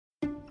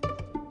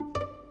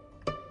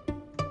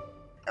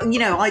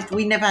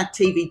we never had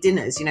TV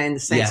dinners, in the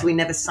sense we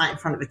never sat in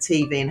front of a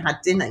TV and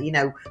had dinner.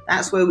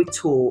 That's where we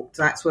talked.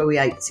 That's where we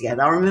ate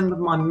together. I remember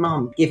my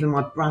mum giving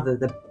my brother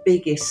the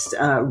biggest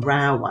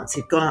row once.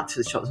 He'd gone up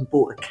to the shops and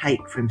bought a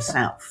cake for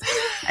himself.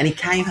 And he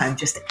came home,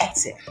 just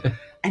ate it.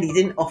 And he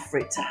didn't offer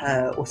it to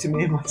her or to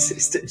me and my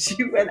sister.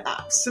 She went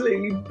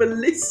absolutely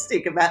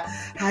ballistic about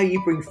how you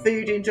bring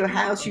food into a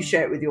house, you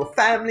share it with your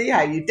family,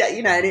 how you,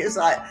 and it was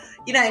like,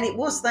 and it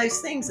was those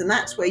things. And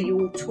that's where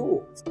you all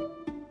talked.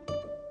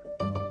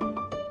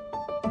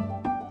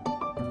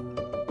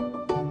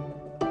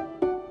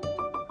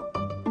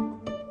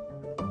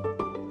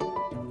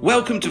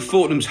 Welcome to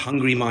Fortnum's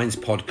Hungry Minds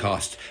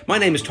podcast. My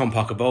name is Tom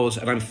Parker Bowles,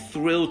 and I'm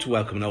thrilled to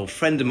welcome an old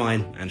friend of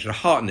mine, Angela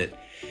Hartnett.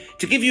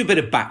 To give you a bit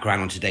of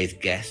background on today's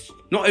guest,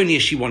 not only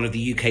is she one of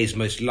the UK's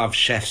most loved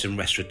chefs and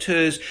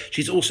restaurateurs,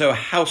 she's also a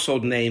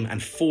household name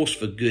and force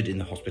for good in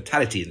the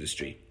hospitality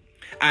industry.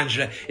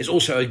 Angela is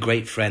also a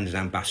great friend and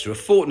ambassador of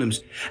Fortnum's.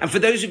 And for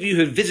those of you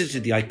who have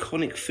visited the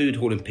iconic food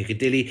hall in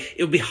Piccadilly,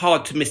 it would be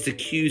hard to miss the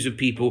queues of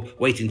people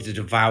waiting to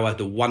devour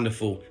the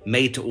wonderful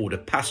made-to-order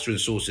pasta and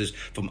sauces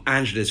from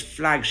Angela's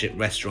flagship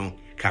restaurant,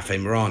 Cafe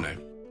Murano.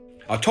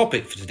 Our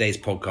topic for today's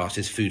podcast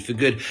is food for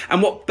good,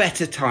 and what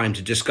better time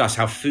to discuss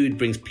how food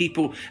brings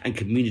people and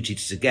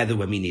communities together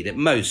when we need it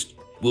most.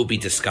 We'll be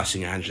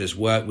discussing Angela's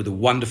work with a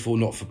wonderful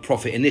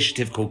not-for-profit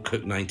initiative called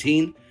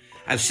Cook19.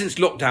 And since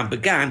lockdown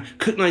began,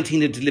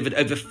 Cook19 have delivered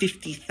over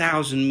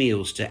 50,000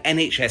 meals to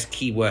NHS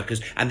key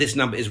workers, and this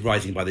number is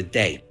rising by the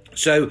day.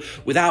 So,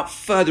 without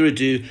further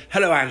ado,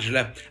 hello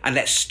Angela, and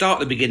let's start at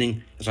the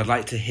beginning, as I'd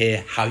like to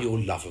hear how your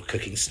love of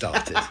cooking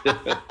started.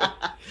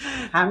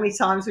 How many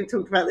times we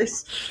talked about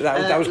this?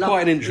 That was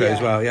quite an intro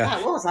as well, yeah.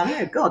 That was, I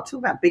know, God, talk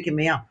about bigging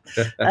me up.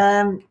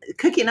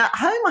 Cooking at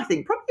home, I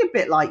think, probably a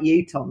bit like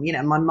you, Tom.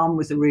 My mum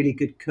was a really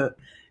good cook.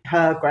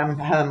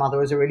 Her mother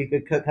was a really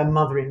good cook. Her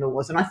mother-in-law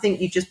was. And I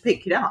think you just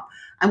pick it up.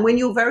 And when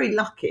you're very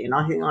lucky, and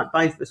I think like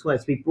both of us were,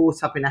 to be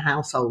brought up in a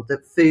household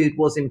that food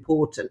was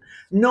important.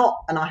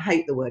 Not, and I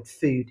hate the word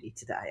foodie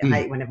today. I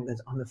hate when everyone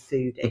goes, I'm a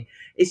foodie.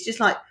 It's just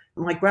like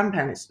my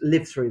grandparents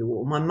lived through the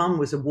war. My mum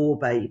was a war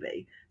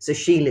baby, so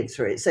she lived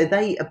through it. So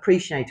they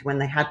appreciated when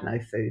they had no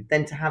food,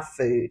 then to have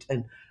food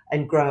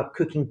and grow up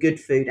cooking good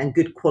food and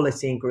good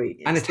quality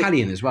ingredients. And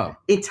Italian as well.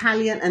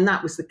 Italian, and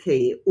that was the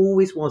key. It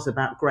always was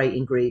about great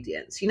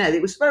ingredients.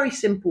 It was very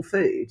simple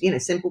food,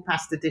 simple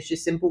pasta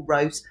dishes, simple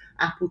roasts,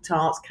 apple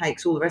tarts,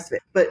 cakes, all the rest of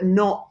it, but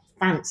not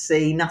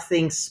fancy,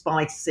 nothing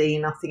spicy,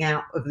 nothing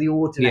out of the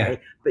ordinary,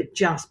 but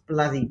just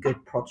bloody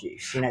good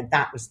produce.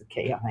 That was the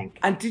key, I think.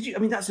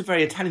 And that's a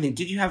very Italian thing.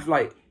 Did you have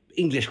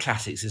English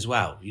classics as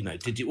well?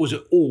 Was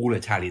it all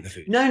Italian, the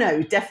food?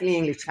 No, definitely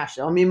English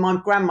classics.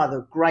 My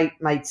grandmother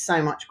made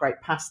so much great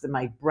pasta,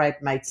 made bread,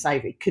 made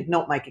savoury, could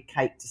not make a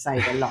cake to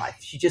save her life.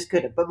 She just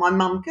couldn't. But my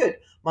mum could.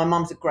 My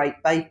mum's a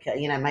great baker,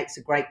 makes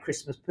a great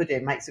Christmas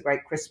pudding, makes a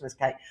great Christmas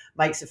cake,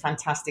 makes a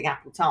fantastic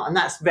apple tart. And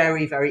that's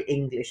very, very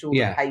English, all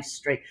the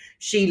pastry.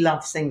 She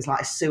loves things like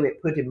a suet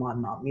pudding, my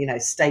mum,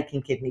 steak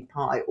and kidney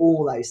pie,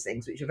 all those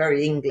things, which are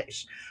very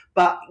English.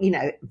 But,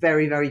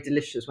 very, very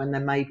delicious when they're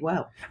made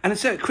well. And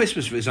so at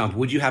Christmas, for example,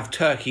 would you have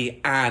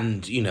turkey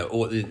and,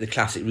 or the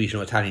classic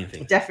regional Italian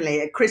thing? Definitely.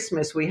 At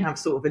Christmas, we have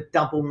sort of a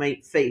double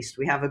meat feast.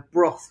 We have a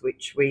broth,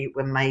 which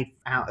were made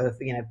out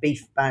of,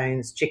 beef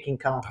bones, chicken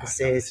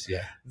carcasses,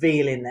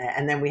 veal in there.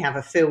 And then we have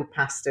a filled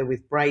pasta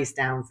with braised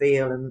down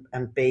veal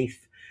and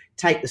beef.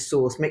 Take the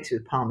sauce, mix it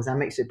with parmesan,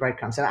 mix it with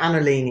breadcrumbs. So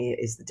annolini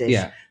is the dish.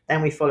 Yeah.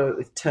 Then we follow it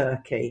with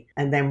turkey,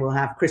 and then we'll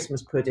have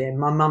Christmas pudding.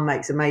 My mum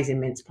makes amazing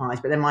mince pies,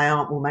 but then my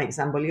aunt will make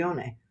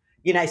zamboglione.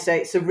 So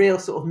it's a real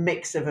sort of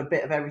mix of a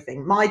bit of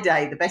everything. My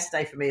day, the best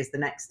day for me is the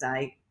next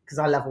day, because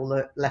I love all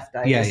the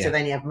leftovers. So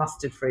then you have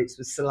mustard fruits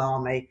with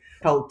salami,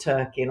 cold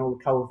turkey, and all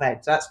the cold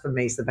veg. So that's, for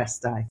me, is the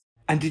best day.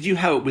 And did you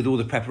help with all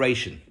the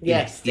preparation?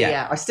 Yes,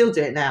 I still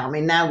do it now.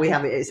 Now we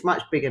have it. It's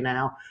much bigger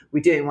now.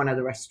 We do it in one of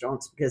the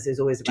restaurants because there's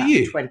always about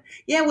 20.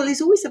 Yeah, well,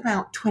 there's always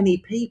about 20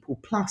 people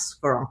plus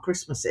for our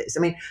Christmases.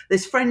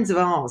 There's friends of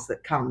ours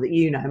that come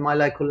that, my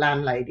local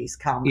landladies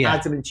come,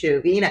 Adam and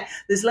Children.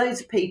 There's loads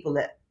of people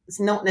that it's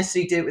not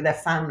necessarily do it with their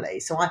family.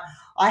 So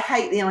I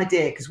hate the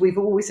idea, because we've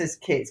always, as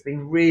kids,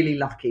 been really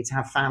lucky to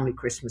have family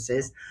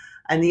Christmases.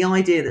 And the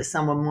idea that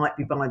someone might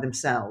be by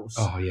themselves.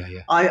 Oh,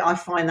 yeah. I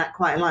find that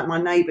quite, like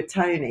my neighbour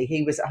Tony,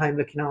 he was at home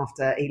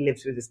he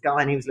lives with this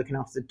guy, and he was looking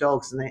after the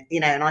dogs. And,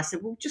 and I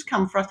said, well, just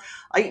come for us.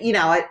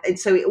 And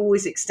so it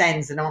always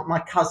extends. And my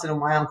cousin or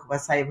my uncle, I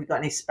say, have we got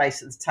any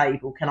space at the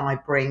table? Can I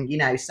bring,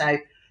 So,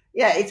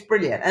 it's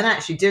brilliant. And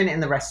actually doing it in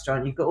the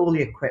restaurant, you've got all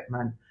the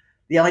equipment.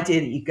 The idea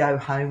that you go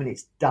home and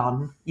it's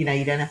done, you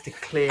don't have to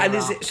clear. And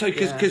is it so?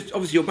 Because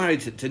obviously you're married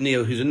to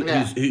Neil,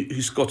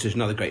 who's Scottish,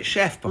 another great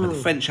chef behind the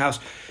French house.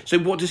 So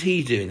what does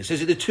he do? So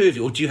is it the two of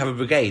you, or do you have a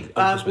brigade?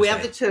 We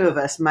have the two of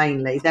us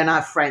mainly. Then I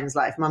have friends.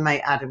 Like if my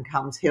mate Adam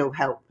comes, he'll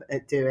help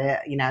do it.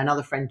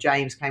 Another friend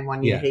James came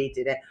one year. He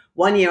did it.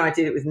 One year I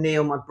did it with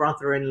Neil, my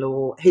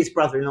brother-in-law, his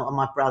brother-in-law, and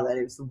my brother.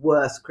 It was the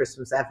worst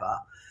Christmas ever.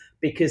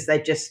 because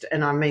they just,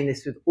 and I mean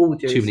this with all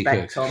due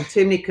respect, Tom,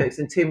 too many cooks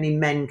and too many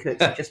men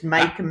cooks who just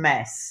make a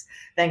mess,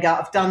 then go,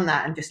 I've done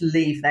that, and just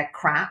leave their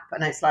crap.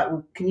 And it's like,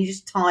 well, can you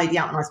just tidy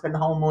up? And I spend the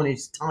whole morning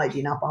just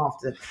tidying up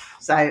after.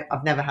 So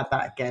I've never had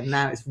that again.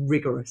 Now it's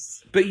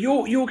rigorous. But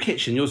your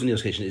kitchen, yours and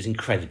Neil's kitchen, is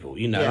incredible.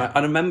 You know,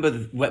 I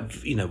remember,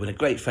 you know, when a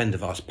great friend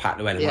of ours, Pat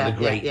Llewellyn, one of the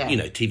great, you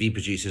know, TV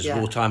producers of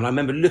all time, and I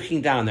remember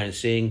looking down there and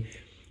seeing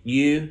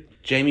you,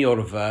 Jamie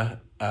Oliver,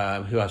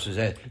 who else was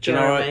there?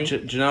 Gennaro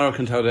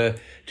Cantola,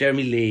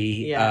 Jeremy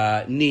Lee,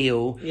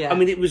 Neil. Yeah. I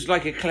mean, it was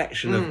like a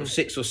collection of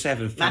 6 or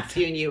 7.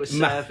 Matthew and you were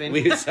serving.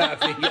 We were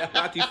serving,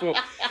 Matthew Falk.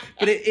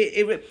 But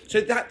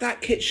so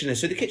that kitchen,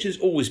 so the kitchen's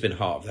always been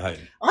heart of the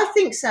home. I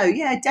think so,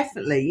 yeah,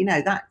 definitely. You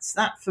know,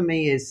 that for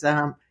me is,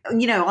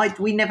 you know,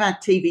 we never had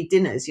TV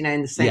dinners, you know,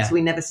 in the sense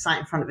we never sat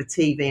in front of a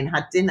TV and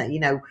had dinner. You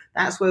know,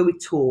 that's where we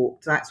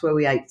talked, that's where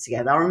we ate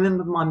together. I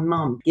remember my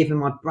mum giving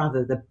my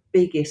brother the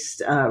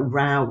biggest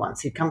row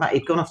once. He'd come back,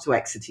 he'd gone off to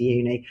Exeter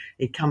Uni,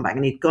 he'd come back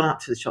and he'd gone up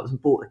to the shops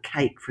and bought a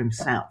cake for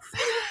himself.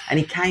 And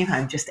he came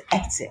home, just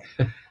ate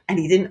it. And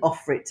he didn't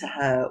offer it to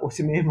her or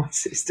to me and my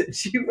sister.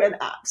 She went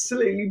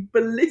absolutely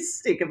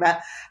ballistic about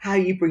how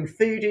you bring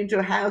food into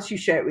a house, you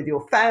share it with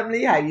your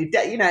family, how you,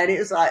 you know, and it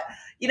was like,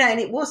 you know, and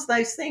it was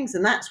those things.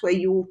 And that's where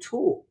you all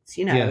talked,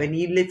 you know, and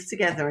you lived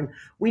together. And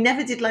we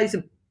never did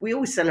we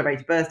always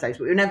celebrated birthdays,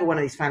 but we were never one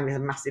of these families that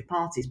had massive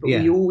parties, but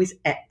we always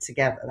ate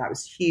together. That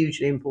was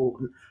hugely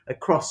important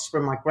across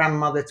from my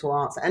grandmother to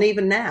aunts. And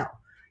even now,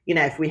 you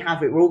know, if we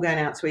have it, we're all going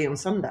out to eat on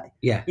Sunday.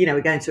 Yeah. You know,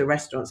 we're going to a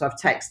restaurant. So I've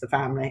texted the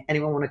family.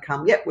 Anyone want to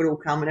come? Yep, we'll all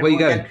come. And where are you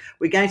going?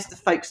 We're going to the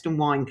Folkestone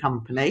Wine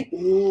Company.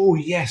 Oh,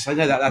 yes. I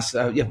know that. That's,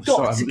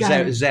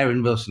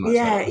 Zarin Wilson.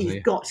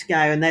 You've got to go.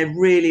 And they're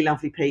really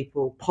lovely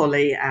people.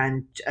 Polly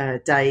and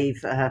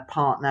Dave, her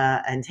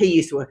partner. And he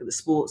used to work at the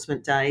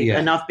Sportsman, Dave. Yeah.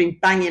 And I've been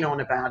banging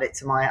on about it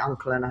to my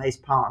uncle and his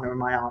partner and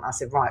my aunt. I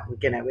said, right, we're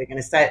going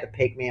to stay at the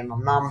Pig, me and my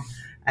mum.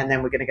 And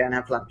then we're going to go and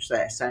have lunch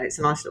there. So it's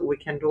a nice little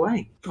weekend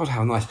away. God,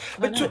 how nice.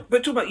 But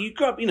talk about, you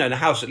grew up, you know, in a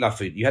house that loved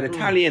food. You had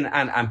Italian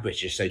and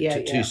British, so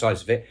two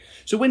sides of it.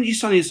 So when you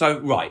suddenly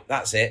decide, right,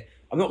 that's it,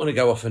 I'm not going to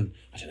go off and,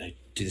 I don't know,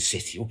 do the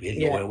city or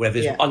be or whatever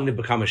it is, I'm going to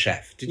become a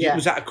chef.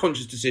 Was that a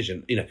conscious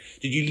decision? You know,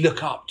 did you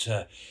look up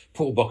to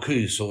Paul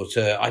Bocuse or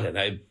to, I don't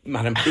know,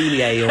 Madame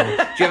Prunier, or do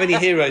you have any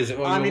heroes that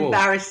were on your wall?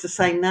 I'm embarrassed to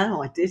say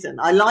no, I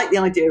didn't. I like the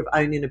idea of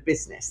owning a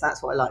business.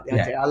 That's what I like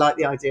the idea. I like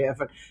the idea of,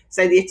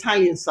 so the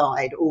Italian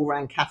side all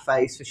ran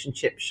cafes, fish and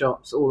chip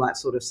shops, all that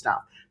sort of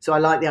stuff. So I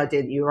like the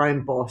idea that you were your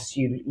own boss,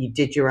 you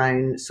did your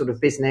own sort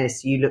of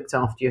business, you looked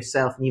after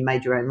yourself and you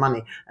made your own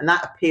money. And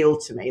that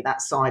appealed to me,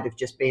 that side of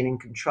just being in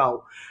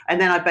control.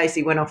 And then I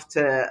basically went off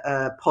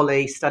to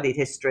Poly, studied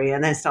history,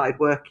 and then started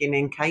working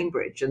in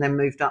Cambridge, and then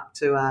moved up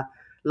to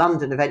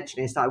London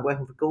eventually and started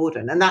working for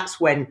Gordon. And that's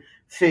when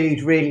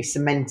food really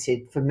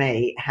cemented for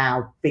me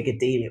how big a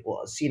deal it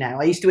was. You know,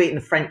 I used to eat in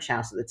the French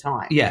house at the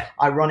time. Yeah.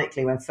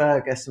 Ironically, when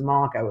Fergus and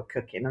Margot were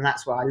cooking, and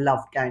that's where I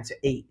loved going to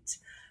eat.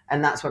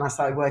 And that's when I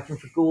started working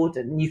for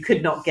Gordon. You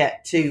could not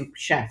get two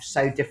chefs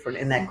so different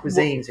in their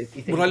cuisines. If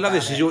you think what I love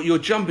this is you're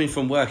jumping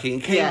from working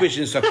in Cambridge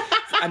and stuff,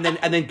 and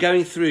then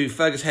going through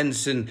Fergus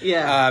Henderson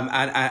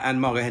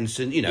and Margaret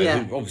Henderson. You know,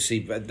 who obviously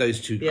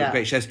those two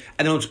great chefs,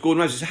 and then on to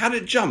Gordon Ramsay. So how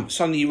did it jump?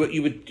 Suddenly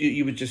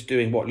you were just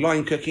doing what,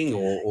 line cooking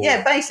or?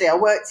 Yeah, basically I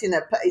worked in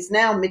it's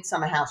now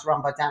Midsummer House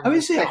run by Dan. Oh,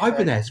 is it? I've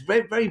been there. It's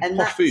very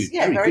posh food.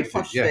 Yeah, very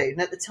posh food.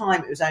 And at the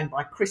time it was owned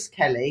by Chris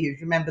Kelly,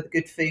 who, remember the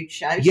Good Food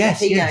Show?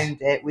 Yes, so he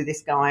owned it with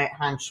this guy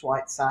Hans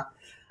Schweitzer.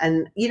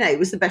 And, you know, it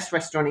was the best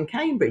restaurant in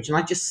Cambridge. And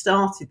I just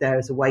started there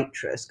as a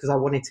waitress because I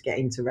wanted to get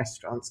into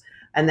restaurants,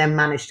 and then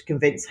managed to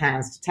convince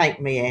Hans to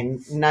take me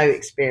in, no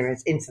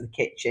experience, into the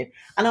kitchen.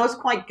 And I was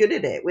quite good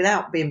at it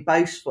without being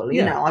boastful.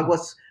 You know, I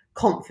was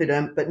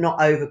confident, but not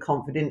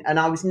overconfident. And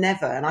I was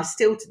never, and I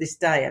still to this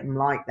day am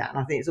like that. And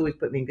I think it's always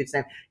put me in good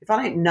stead. If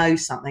I don't know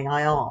something,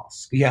 I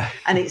ask. Yeah.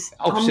 And it's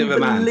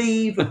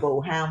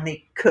unbelievable how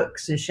many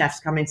cooks and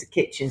chefs come into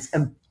kitchens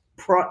and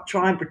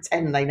try and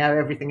pretend they know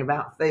everything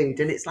about food.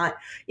 And it's like,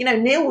 you know,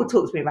 Neil will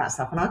talk to me about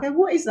stuff and I go,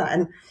 what is that?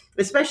 And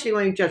especially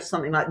when you judge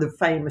something like the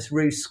famous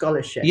Roos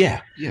Scholarship.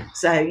 Yeah.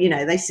 So, you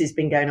know, this has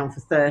been going on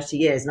for 30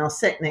 years, and I'll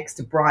sit next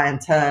to Brian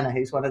Turner,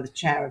 who's one of the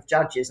chair of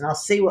judges, and I'll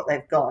see what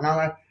they've got, and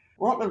I'll go,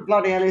 what the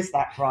bloody hell is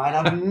that, Brian?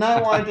 I have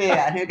no idea.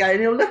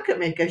 And he'll look at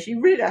me and go, you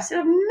really? I said,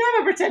 I've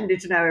never pretended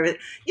to know everything.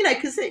 You know,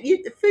 because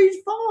the food's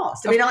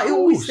vast. I mean, I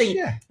always think,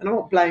 and I'm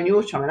not blowing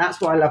your chime, and that's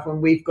why I love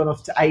when we've gone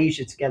off to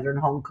Asia together in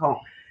Hong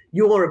Kong.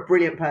 You're a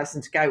brilliant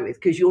person to go with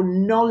because your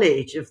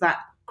knowledge of that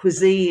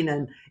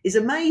cuisine is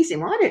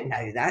amazing. Well, I didn't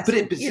know that. But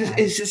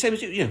it's the same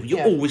as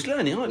you're always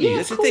learning, aren't you? Yeah,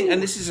 that's the thing.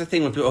 And this is the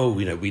thing when people,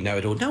 we know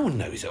it all. No one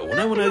knows it all.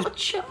 No one knows. Not a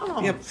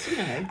chance,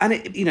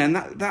 And and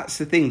that's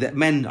the thing that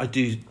men I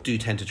do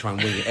tend to try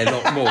and wing it a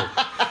lot more.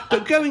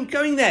 But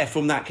going there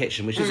from that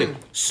kitchen, which is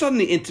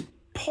suddenly into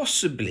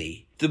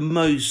possibly the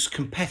most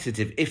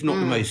competitive, if not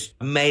the most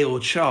male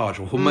charged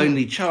or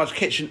hormonally charged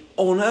kitchen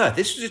on earth.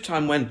 This was a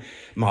time when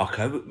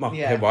Marco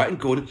White and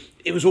Gordon,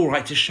 it was all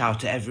right to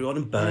shout at everyone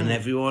and burn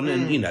everyone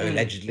and,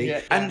 allegedly.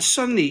 Yeah. And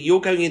suddenly you're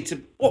going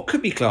into what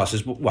could be classed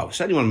as,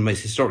 certainly one of the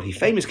most historically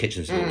famous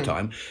kitchens of all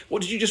time.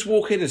 What, did you just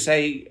walk in and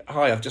say,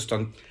 hi, I've just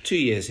done 2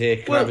 years here,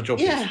 can I have a job?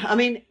 Yeah, I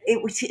mean,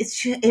 it was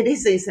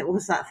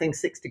that thing,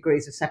 6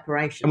 degrees of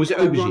separation. And was it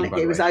aubergine,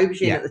 It was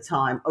aubergine at the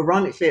time.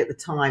 Ironically, at the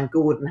time,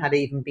 Gordon had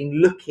even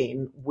been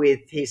looking with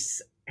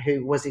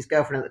who was his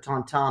girlfriend at the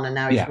time, Tana,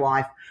 now his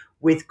wife,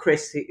 with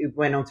Chris, who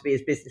went on to be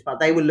his business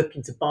partner. They were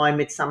looking to buy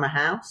Midsummer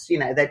House.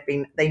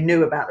 They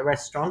knew about the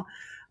restaurant.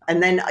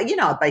 And then,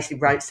 I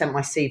basically sent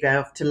my CV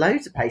off to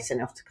loads of places,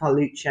 sent off to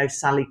Carluccio,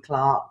 Sally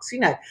Clark's.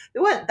 There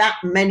weren't that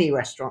many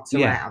restaurants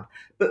around,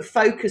 but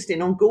focused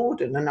in on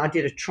Gordon. And I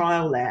did a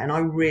trial there and I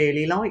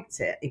really liked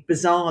it.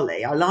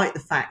 Bizarrely, I liked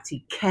the fact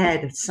he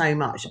cared so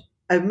much.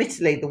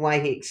 Admittedly, the way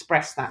he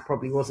expressed that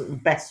probably wasn't the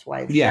best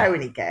way of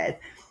showing he cared.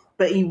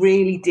 But he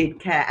really did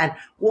care. And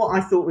what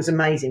I thought was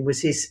amazing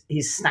was his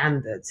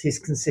standards, his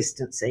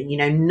consistency.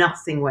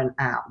 Nothing went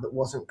out that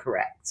wasn't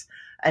correct.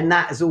 And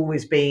that has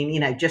always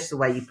been, just the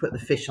way you put the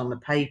fish on the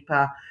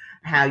paper,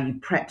 how you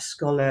prep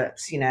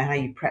scallops, how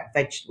you prep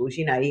vegetables.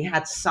 He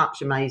had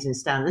such amazing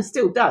standards and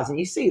still does. And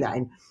you see that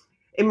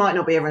it might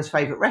not be everyone's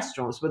favourite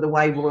restaurants, but the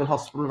way Royal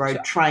Hospital Road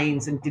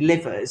trains and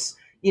delivers,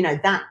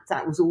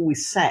 that was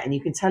always set. And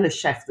you can tell a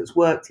chef that's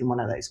worked in one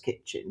of those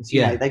kitchens,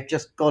 they've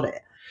just got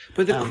it.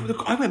 But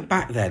I went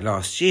back there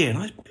last year and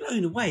I was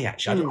blown away,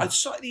 actually.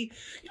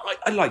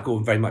 I like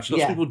Gordon very much.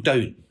 Lots of people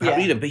don't. But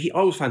I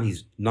always found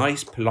he's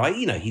nice, polite.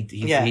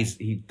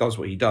 He does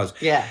what he does.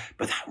 Yeah.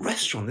 But that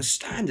restaurant, the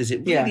standards,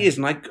 it really is.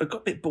 And I got a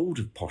bit bored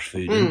of posh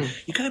food. And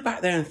you go back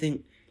there and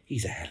think,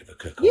 he's a hell of a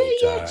cook.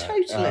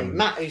 Totally.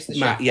 Matt, who's the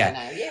chef now.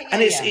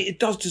 And it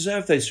does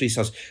deserve those 3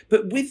 stars.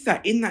 But with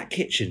that, in that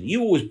kitchen,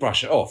 you always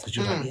brush it off because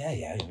you're like,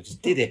 I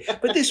just did it.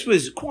 But this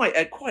was quite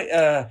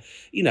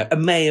a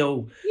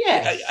male.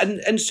 Yeah.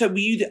 And so were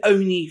you the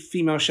only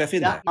female chef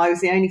in there? I was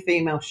the only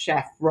female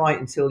chef right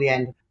until the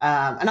end.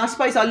 And I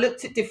suppose I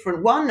looked at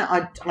different. One,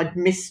 I'd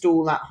missed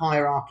all that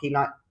hierarchy,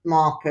 like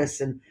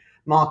Marcus and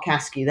Mark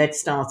Askew. They'd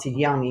started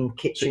young in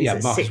kitchens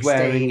at Marcus 16.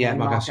 Waring,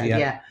 Mark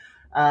Askew,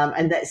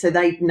 so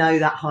they know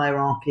that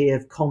hierarchy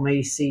of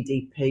commis,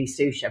 CDP,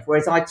 sous chef,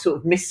 whereas I'd sort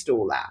of missed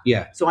all that.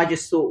 Yeah. So I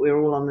just thought we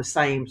were all on the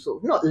same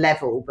sort of, not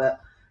level, but,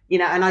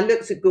 and I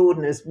looked at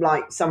Gordon as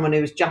like someone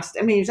who was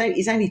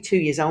he's only 2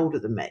 years older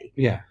than me.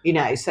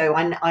 Yeah. So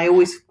I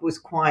always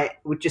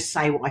would just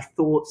say what I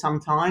thought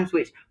sometimes,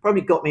 which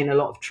probably got me in a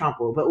lot of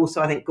trouble. But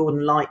also I think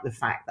Gordon liked the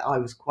fact that I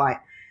was quite,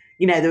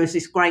 there was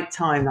this great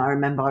time that I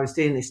remember I was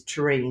doing this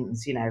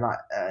terrines,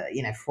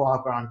 foie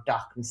gras and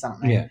duck and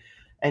something. Yeah.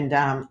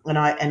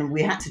 And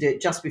we had to do it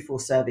just before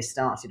service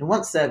started. And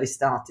once service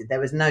started,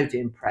 there was no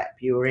doing prep.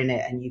 You were in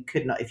it, and you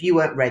could not. If you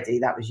weren't ready,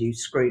 that was you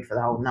screwed for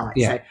the whole night.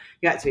 Yeah. So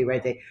you had to be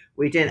ready.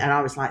 We didn't, and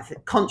I was like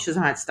conscious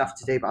I had stuff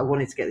to do, but I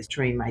wanted to get this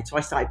terrine made. So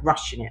I started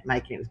rushing it,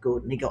 making it with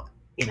Gordon. He got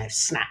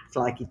snapped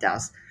like he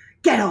does.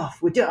 Get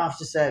off! We'll do it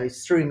after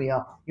service. Threw me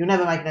off. You're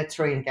never making a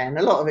terrine again.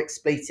 A lot of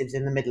expletives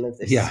in the middle of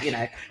this, as you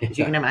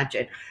can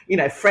imagine.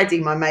 Freddie,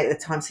 my mate at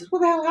the time, says, "What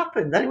the hell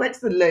happened?" Then he went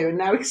to the loo, and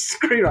now he's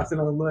screwed us.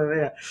 And I'm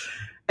like,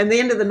 And at the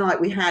end of the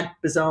night, we had,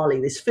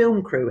 bizarrely, this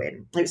film crew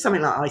in. It was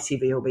something like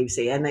ITV or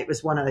BBC, and it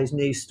was one of those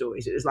news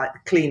stories. It was like the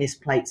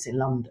cleanest plates in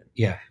London.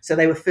 Yeah. So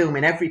they were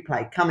filming every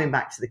plate, coming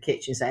back to the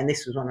kitchen, saying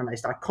this was one of the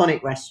most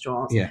iconic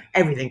restaurants. Yeah.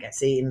 Everything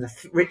gets eaten.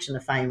 The rich and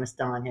the famous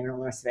dine here and all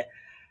the rest of it.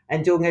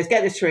 And Jordan goes,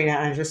 get the terrine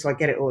out, and I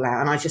get it all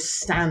out. And I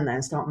just stand there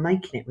and start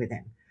making it with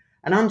him.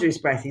 And under his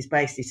breath, he's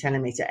basically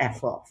telling me to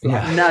F off,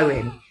 know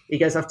him. He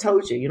goes, I've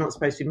told you, you're not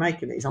supposed to be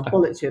making these. I'm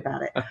bollocks you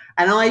about it.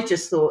 And I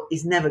just thought,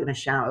 he's never going to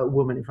shout at a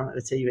woman in front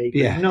of the TV.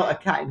 Yeah. Not a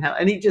cat in hell.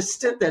 And he just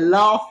stood there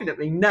laughing at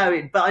me,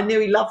 knowing. But I knew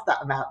he loved that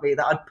about me,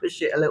 that I'd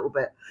push it a little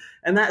bit.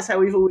 And that's how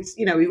we've always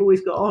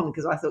got on,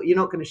 because I thought, you're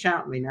not going to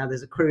shout at me now.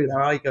 There's a crew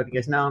there. He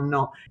goes, no, I'm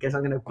not. He goes,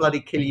 I'm going to bloody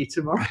kill you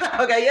tomorrow.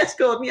 Okay, yes,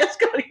 Gordon.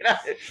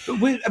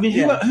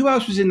 But who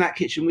else was in that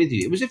kitchen with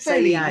you? It was a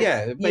fairly,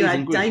 amazing You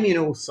had group. Damien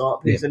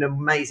Allsop, who's an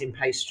amazing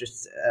pastry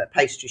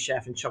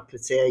chef and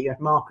chocolatier. You had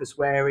Marcus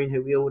Waring,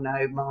 who we all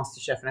know, master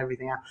chef and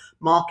everything else.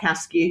 Mark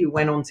Askew, who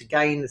went on to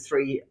gain the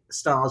 3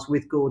 stars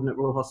with Gordon at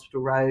Royal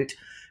Hospital Road.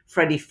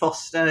 Freddie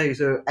Foster,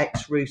 who's an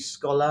ex-Roos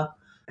scholar.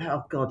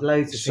 Oh God,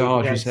 loads of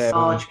people.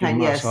 Sarge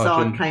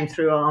came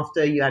through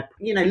after. You had,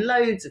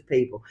 loads of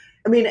people.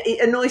 I mean,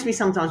 it annoys me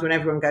sometimes when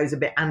everyone goes a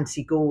bit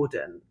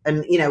anti-Gordon,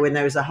 and when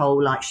there was a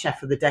whole like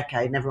chef of the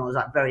decade, and everyone was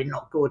like very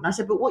not Gordon. I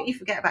said, but what you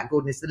forget about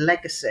Gordon is the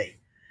legacy.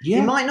 Yeah.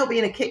 He might not be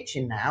in a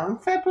kitchen now,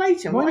 and fair play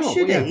to him. Why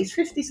should he? He's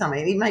 50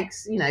 something. He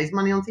makes his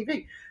money on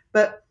TV.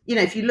 But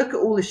if you look at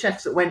all the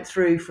chefs that went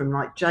through from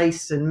like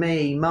Jason,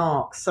 me,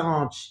 Mark,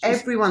 Sarge,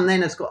 everyone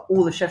then has got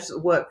all the chefs that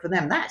work for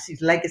them. That's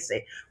his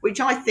legacy, which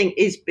I think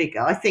is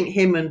bigger. I think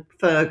him and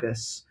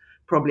Fergus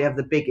probably have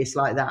the biggest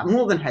like that,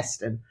 more than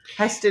Heston.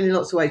 Heston, in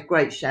lots of ways,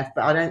 great chef,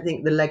 but I don't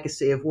think the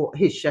legacy of what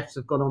his chefs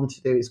have gone on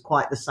to do is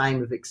quite the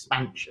same of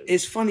expansion.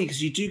 It's funny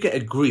because you do get a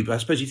group. I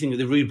suppose you think of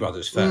the Roux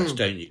brothers first,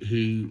 don't you?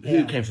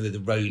 Who came from the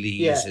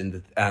Rowleys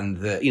and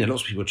the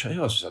lots of people try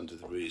us under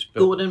the Roux.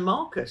 Gordon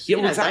Marcus,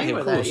 exactly,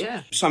 of course.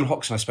 There, Simon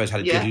Hoxton, I suppose,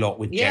 had a good lot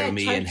with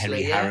Jeremy and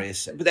Henry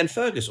Harris, but then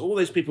Fergus, all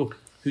those people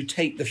who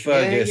take the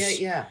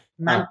Fergus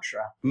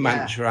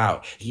mantra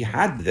out. He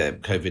had the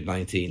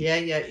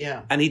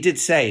COVID-19. And he did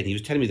say, and he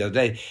was telling me the other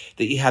day,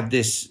 that he had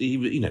this, he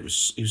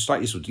was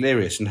slightly sort of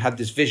delirious and had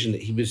this vision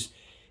that he was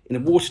in a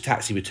water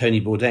taxi with Tony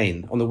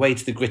Bourdain on the way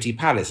to the Gritty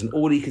Palace, and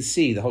all he could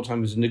see the whole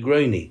time was a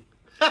Negroni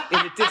in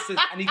the distance,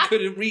 and he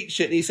couldn't reach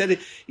it. And he said,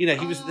 he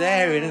was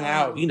there in and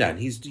out, and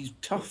he's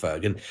tough,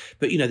 Ferg.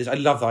 But I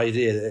love the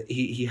idea that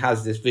he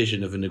has this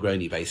vision of a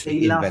Negroni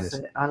basically in Venice.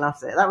 I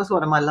loved it. That was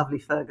one of my lovely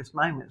Fergus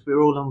moments. We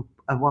were all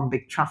on one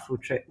big truffle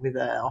trip with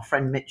our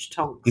friend Mitch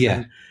Tonks.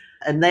 Yeah.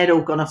 And they'd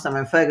all gone off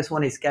somewhere, and Fergus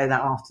wanted to go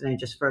that afternoon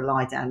just for a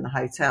lie down in the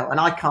hotel.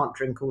 And I can't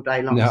drink all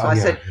day long. So I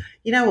said,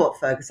 you know what,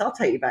 Fergus, I'll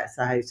take you back to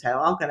the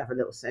hotel. I'm going to have a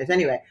little snooze.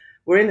 Anyway,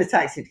 we're in the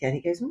taxi again. He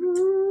goes,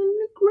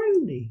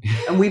 Negroni.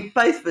 And we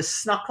both of us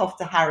snuck off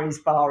to Harry's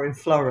bar in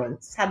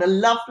Florence, had a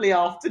lovely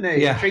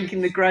afternoon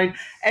drinking Negroni.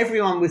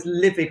 Everyone was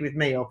livid with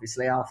me,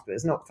 obviously,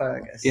 afterwards, not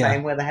Fergus,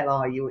 saying, where the hell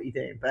are you, what are you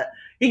doing? But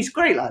he's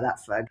great like that,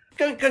 Ferg.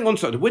 Going on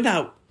to we're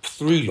now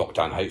through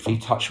lockdown, hopefully,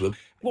 touch wood.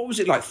 What was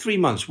it like, 3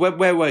 months?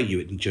 Where were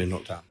you during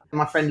lockdown?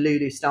 My friend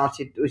Lulu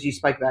started, as you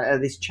spoke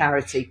about, this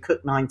charity,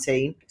 Cook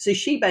 19. So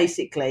she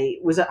basically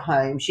was at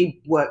home.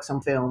 She works on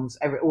films.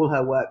 All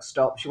her work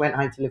stopped. She went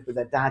home to live with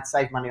her dad,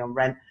 saved money on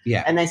rent,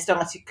 and then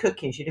started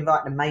cooking. She'd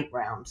invited a mate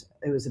round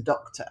who was a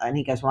doctor, and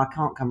he goes, well, I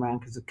can't come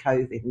round because of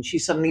COVID. And she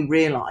suddenly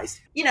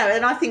realised,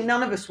 and I think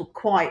none of us were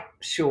quite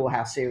sure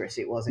how serious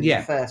it was in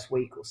the first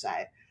week or so.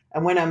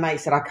 And when her mate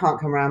said, I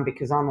can't come around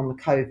because I'm on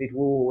the COVID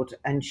ward,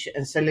 and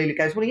so Lulu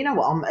goes, well, you know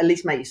what, I'll at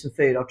least make you some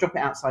food. I'll drop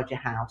it outside your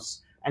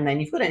house, and then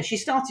you've got it. And she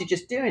started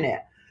just doing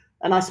it.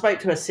 And I spoke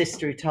to her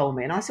sister who told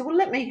me, and I said, well,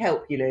 let me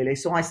help you, Lulu.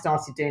 So I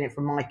started doing it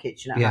from my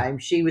kitchen at home.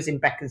 She was in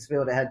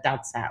Beaconsfield at her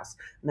dad's house,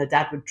 and her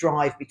dad would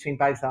drive between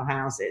both our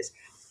houses.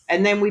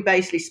 And then we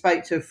basically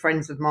spoke to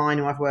friends of mine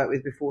who I've worked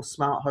with before,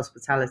 Smart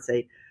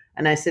Hospitality,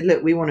 and they said,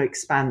 look, we want to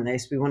expand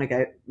this. We want to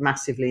go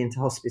massively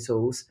into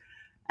hospitals.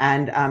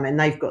 And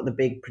they've got the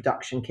big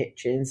production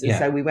kitchens. And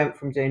so we went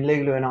from doing,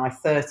 Lulu and I,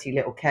 30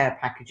 little care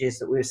packages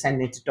that we were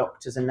sending to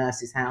doctors and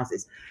nurses'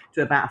 houses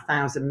to about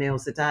 1,000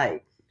 meals a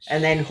day.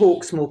 And then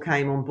Hawksmoor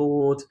came on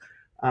board,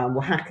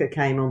 Oaxaca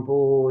came on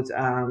board,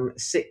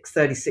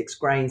 36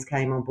 Grains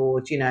came on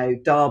board,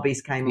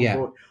 Derby's came on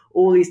board,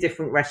 all these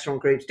different restaurant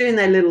groups doing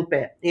their little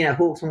bit.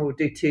 Hawksmoor would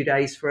do 2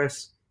 days for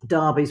us.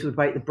 Derby's would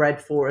bake the bread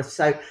for us.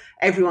 So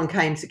everyone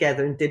came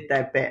together and did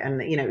their bit.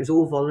 And, it was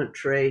all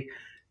voluntary.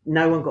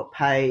 No one got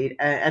paid.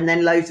 And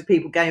then loads of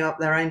people gave up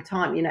their own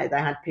time. They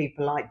had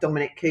people like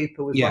Dominic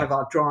Cooper was one of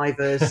our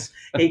drivers.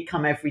 He'd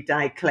come every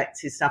day, collect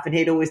his stuff, and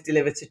he'd always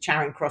deliver to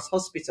Charing Cross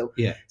Hospital.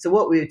 So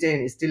what we were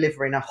doing is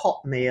delivering a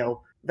hot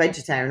meal,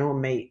 vegetarian or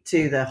meat,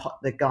 to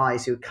the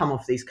guys who had come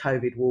off these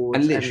COVID wards,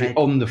 and literally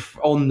on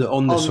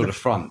the sort of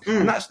front.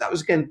 And that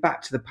was again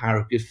back to the power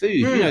of good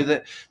food.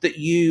 That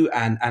you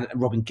and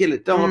Robin Gill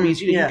at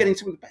Derby's, you're getting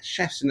some of the best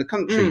chefs in the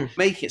country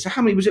make it. So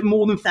how many was it?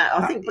 More than that?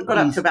 I think we got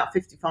up to about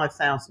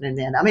 55,000 in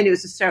the end. I mean, it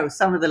was hysterical.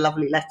 Some of the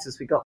lovely letters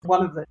we got.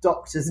 One of the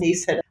doctors, and he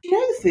said,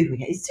 the food we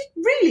get, it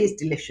really is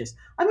delicious.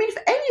 I mean, if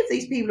any of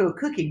these people who are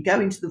cooking go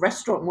into the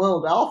restaurant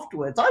world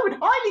afterwards, I would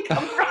highly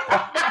come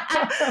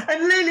from.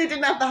 And Lily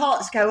didn't have the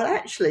heart to go, well,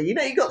 actually,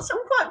 you've got some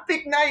quite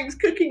big names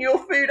cooking your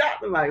food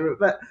at the moment,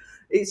 but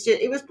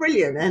it was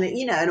brilliant. And,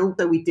 and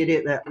although we did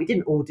it, we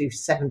didn't all do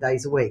 7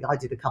 days a week. I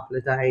did a couple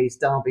of days,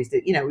 Derby's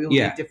did, we all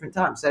did different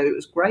times. So it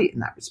was great in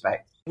that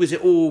respect. Was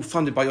it all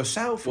funded by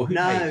yourself? Or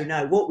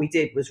No. What we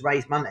did was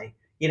raise money.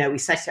 We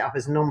set it up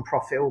as a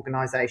non-profit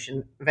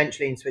organisation,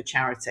 eventually into a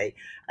charity.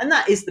 And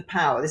that is the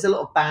power. There's a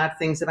lot of bad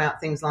things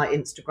about things like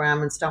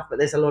Instagram and stuff, but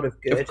there's a lot of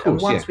good. Of course,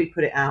 and once we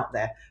put it out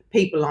there,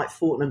 people like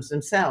Fortnum's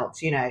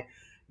themselves,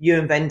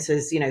 Ewan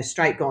Venters,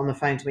 straight got on the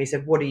phone to me,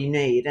 said, what do you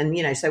need?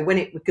 And, so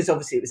because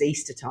obviously it was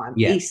Easter time,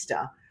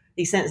 Easter,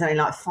 he sent something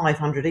like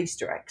 500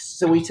 Easter eggs.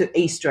 So we took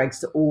Easter eggs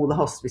to all the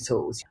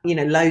hospitals,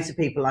 loads of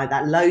people like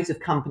that, loads of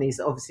companies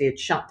that obviously had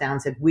shut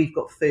down, said, we've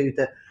got food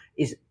that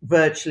is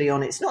virtually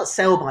on it's not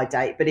sell by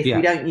date, but if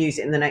we don't use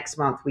it in the next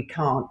month, we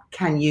can't.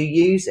 Can you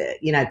use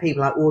it?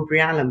 People like Audrey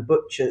Allen,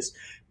 butchers,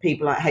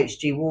 people like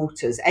HG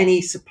Waters,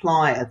 any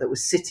supplier that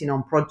was sitting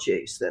on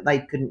produce that they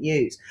couldn't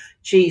use.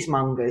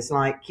 Cheesemongers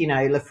like,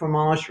 La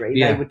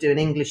Fromagerie, they would do an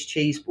English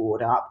cheese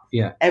board up.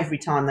 Every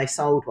time they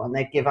sold one,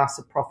 they'd give us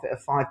a profit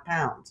of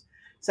 £5.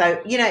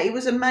 So, it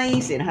was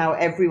amazing how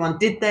everyone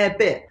did their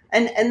bit.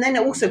 And then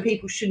also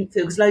people shouldn't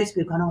feel, because loads of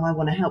people go, I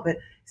want to help. But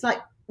it's like,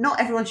 not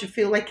everyone should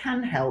feel they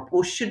can help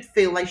or should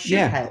feel they should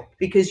help,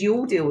 because you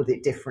all deal with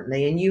it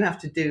differently and you have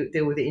to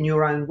deal with it in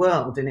your own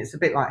world. And it's a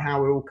bit like how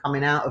we're all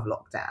coming out of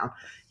lockdown.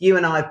 you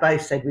and I have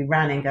both said we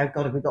ran in and go,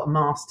 God, have we got a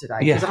mask today?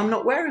 Because I'm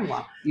not wearing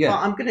one. But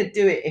I'm going to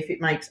do it if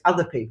it makes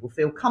other people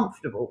feel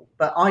comfortable.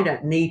 But I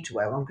don't need to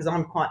wear one because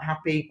I'm quite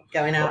happy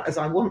going out as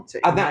I want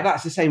to. And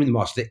that's the same with the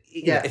mask.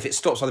 You know, if it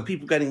stops other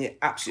people getting it,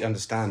 absolutely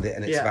understand it.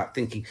 And it's about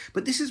thinking.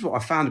 But this is what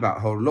I found about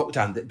the whole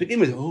lockdown. That begin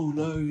with, oh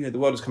no, you know, the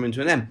world is coming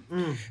to an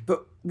end.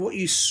 But what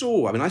you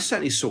saw, I mean, I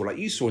certainly saw, like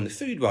you saw in the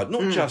food world,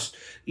 not just,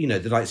 you know,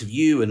 the likes of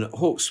you and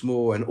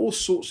Hawksmoor and all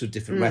sorts of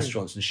different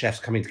restaurants and chefs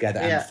coming together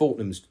and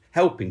Fortnum's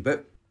helping.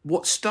 But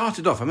what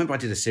started off, I remember I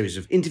did a series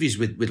of interviews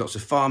with lots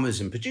of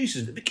farmers and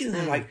producers. At the beginning,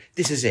 they're like,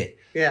 this is it.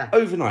 Yeah.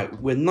 Overnight,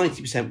 we're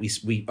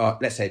 90%, we are,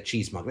 let's say a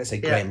cheese mug, let's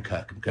say Graham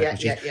Kirkham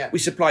cheese. We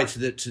supply to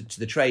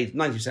the trade,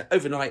 90%.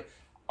 Overnight,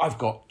 I've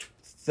got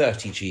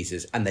 30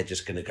 cheeses and they're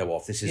just going to go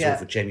off. This is all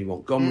for Jamie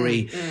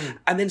Montgomery.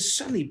 And then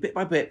suddenly, bit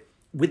by bit,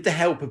 with the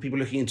help of people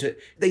looking into it,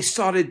 they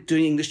started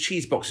doing English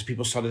cheese boxes.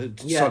 People started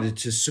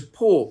to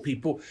support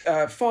people.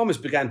 Farmers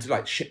began to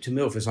like ship to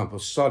mill, for example,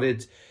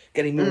 started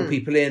getting more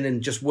people in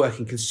and just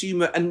working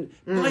consumer. And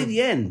by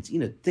the end, you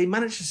know, they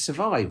managed to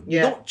survive,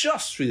 not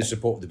just through the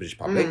support of the British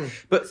public,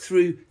 but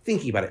through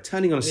thinking about it,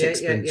 turning on a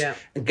sixpence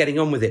and getting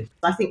on with it.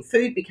 I think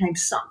food became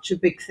such a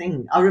big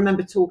thing. I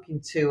remember talking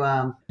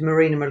to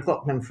Marina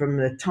McLaughlin from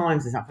the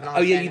Times and stuff.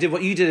 And you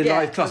did a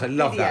live class. I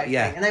love that. Thing,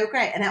 and they were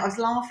great. And I was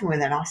laughing with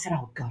her and I said,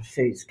 oh God,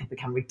 food's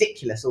become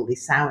ridiculous, all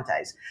these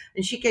sourdoughs.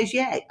 And she goes,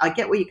 yeah, I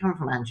get where you're coming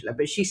from, Angela.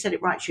 But she said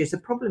it right. She goes, the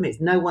problem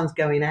is no one's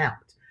going out.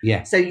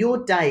 Yeah. So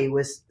your day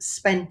was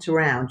spent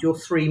around your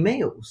 3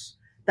 meals.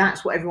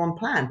 That's what everyone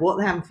planned. What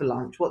they're having for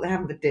lunch, what they're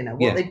having for dinner,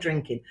 what they're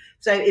drinking.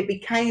 So it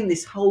became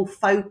this whole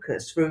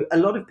focus for a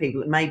lot of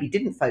people that maybe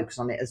didn't focus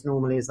on it as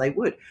normally as they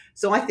would.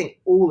 So I think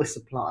all the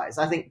suppliers,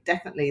 I think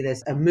definitely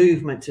there's a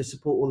movement to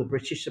support all the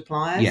British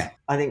suppliers. Yeah.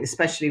 I think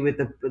especially with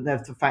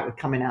the fact we're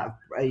coming out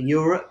of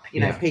Europe, you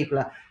know, people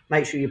are,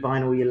 make sure you're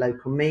buying all your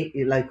local meat,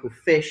 your local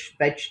fish,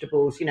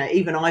 vegetables. You know,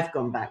 even I've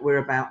gone back. We're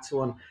about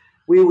to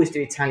we always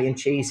do Italian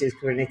cheeses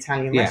because we're an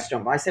Italian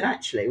restaurant. But I said,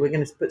 actually, we're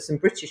going to put some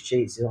British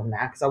cheeses on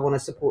now because I want to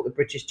support the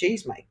British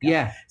cheesemaker.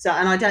 Yeah. So,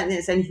 and I don't think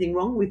there's anything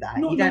wrong with that.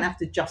 You don't have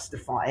to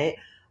justify it.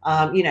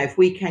 You know, if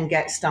we can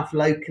get stuff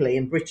locally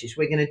and British,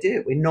 we're going to do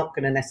it. We're not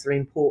going to necessarily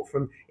import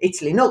from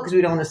Italy, not because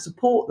we don't want to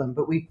support them,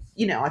 but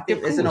I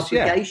think there's an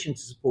obligation to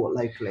support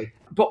locally.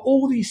 But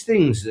all these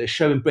things that are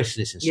showing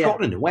Britain, it's in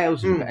Scotland and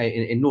Wales, and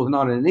in Northern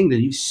Ireland and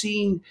England, you've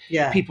seen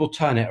people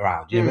turn it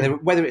around. You know,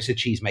 whether it's a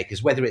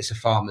cheesemakers, whether it's a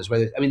farmers,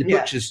 the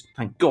butchers,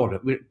 thank God,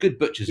 good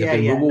butchers have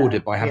been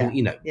rewarded by having,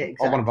 exactly.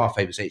 One of our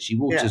favourites, H.G.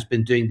 Walter's, has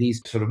been doing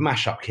these sort of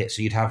mash-up kits.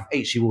 So you'd have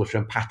H.G. Walter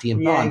and Patty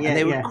and Bun, and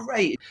they were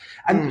great.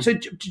 And so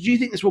do you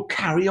think this will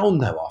carry on,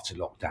 though, after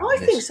lockdown? I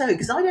think so,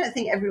 because I don't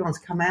think everyone's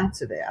come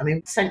out of it. I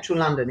mean, central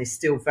London is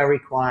still very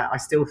quiet. I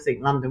still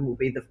think London will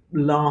be the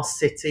last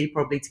city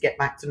probably to get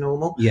back to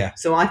normal. Yeah.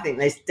 So I think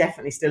there's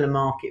definitely still a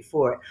market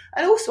for it.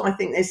 And also I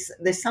think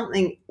there's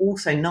something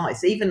also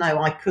nice. Even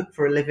though I cook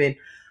for a living,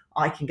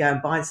 I can go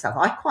and buy the stuff.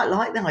 I quite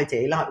like the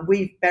idea. Like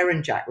we've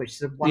Berenjak, which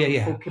is a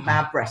wonderful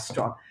kebab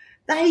restaurant.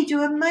 They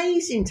do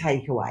amazing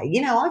takeaway.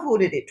 You know, I've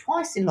ordered it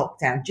twice in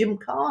lockdown.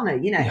 Gymkhana,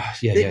 the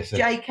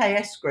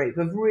JKS group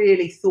have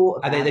really thought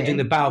about it. They're doing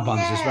the bao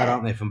buns as well,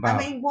 aren't they, from bao? I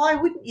mean, why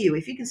wouldn't you?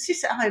 If you can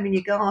sit at home in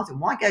your garden,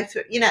 why go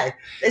to it?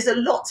 There's a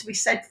lot to be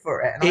said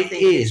for it. And I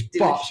think it's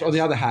delicious. But on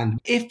the other hand,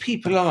 if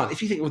people aren't,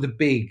 if you think of the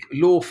big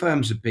law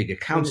firms, are big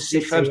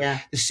accountancy firms,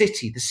 the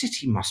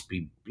city must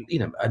be,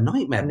 a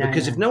nightmare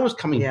because if no one's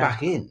coming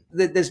back in,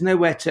 there's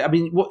nowhere to. I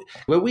mean,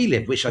 where we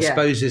live, which I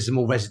suppose is the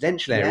more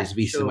residential areas of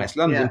East and West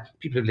London,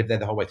 people have lived there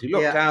the whole way through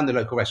lockdown. The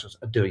local restaurants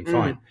are doing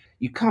fine.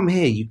 You come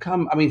here,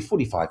 I mean,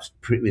 45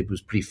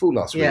 was pretty full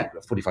last week.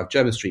 45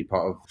 German Street,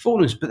 part of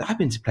Fortnum's, but I've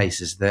been to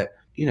places that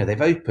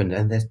they've opened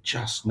and there's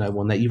just no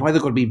one there. You've either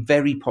got to be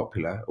very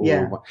popular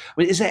or... I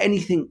mean, is there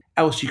anything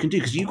else you can do?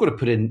 Because you've got to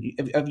put in...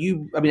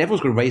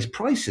 everyone's got to raise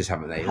prices,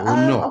 haven't they, or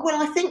not?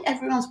 Well, I think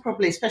everyone's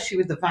probably, especially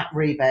with the VAT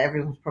rebate,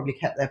 everyone's probably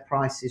kept their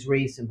prices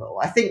reasonable.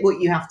 I think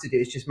what you have to do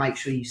is just make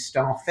sure you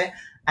staff it.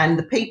 And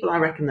the people I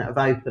reckon that have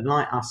opened,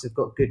 like us, have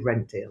got good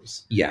rent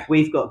deals. Yeah.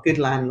 We've got good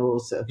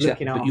landlords that are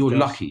looking after us. But you're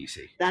lucky, you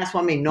see. That's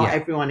what I mean. Not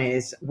everyone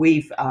is.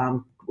 We've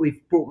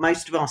brought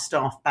most of our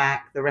staff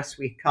back. The rest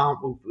we can't.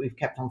 We've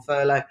kept on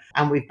furlough.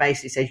 And we've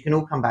basically said, you can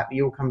all come back, but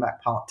you all come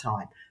back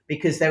part-time.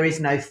 Because there is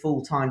no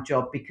full-time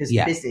job because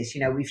of business.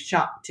 We've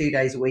shut 2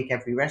 days a week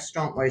every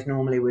restaurant, whereas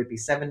normally we'd be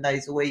 7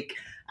 days a week.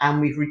 And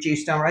we've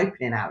reduced our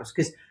opening hours.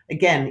 Because,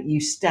 again,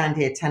 you stand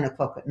here 10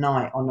 o'clock at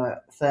night on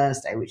a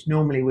Thursday, which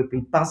normally would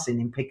be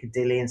buzzing in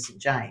Piccadilly and St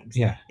James.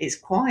 Yeah. It's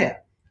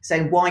quiet.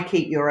 So why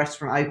keep your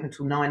restaurant open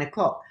till 9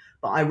 o'clock?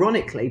 But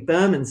ironically,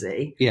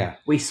 Bermondsey,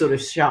 we sort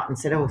of shut and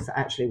said,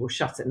 actually, we'll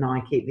shut at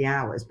 9, keep the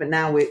hours. But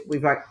now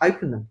we've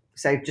opened them.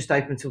 So just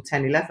open until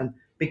 10, 11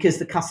 because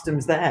the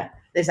custom's there.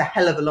 There's a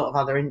hell of a lot of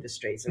other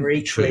industries that are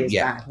equally as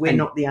bad. We're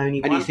not the only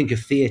one. And you think of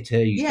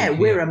theatre.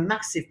 We're a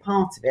massive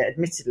part of it,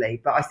 admittedly.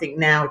 But I think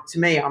now, to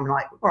me, I'm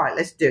like, all right,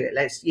 let's do it.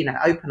 Let's,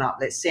 open up.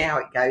 Let's see how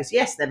it goes.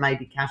 Yes, there may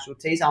be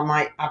casualties. I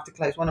might have to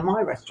close one of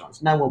my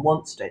restaurants. No one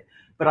wants to.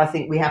 But I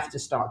think we have to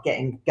start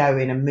getting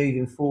going and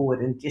moving forward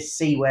and just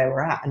see where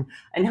we're at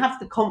and have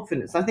the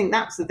confidence. I think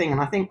that's the thing.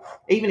 And I think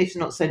even if it's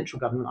not central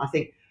government, I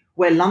think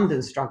where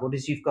London struggled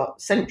is you've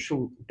got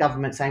central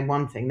government saying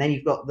one thing, then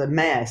you've got the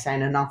mayor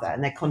saying another,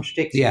 and they're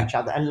contradicting each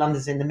other, and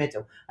London's in the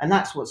middle. And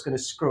that's what's going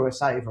to screw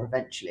us over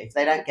eventually. If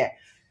they don't get,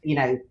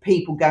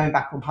 people going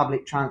back on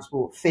public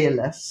transport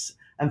fearless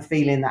and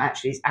feeling that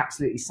actually it's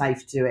absolutely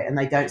safe to do it, and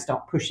they don't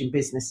start pushing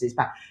businesses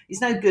back.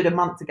 It's no good a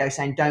month ago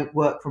saying don't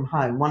work from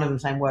home, one of them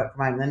saying work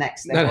from home, and the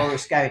next thing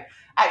Boris going,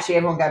 actually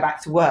everyone go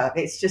back to work.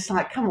 It's just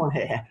like, come on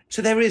here.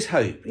 So there is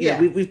hope.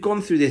 We've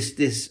gone through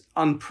this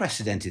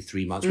unprecedented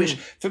 3 months, which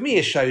for me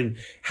has shown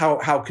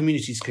how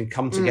communities can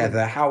come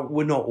together, how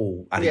we're not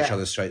all at each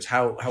other's throats,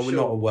 how we're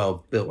not a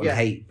world built on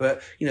hate,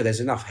 but there's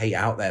enough hate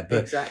out there.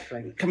 But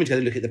coming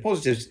together, look at the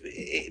positives,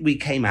 we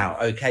came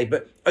out okay.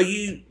 But are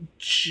you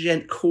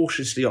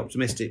cautiously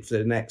optimistic for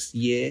the next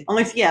year?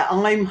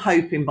 I'm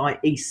hoping by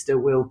Easter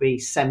we'll be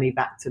semi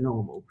back to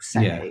normal.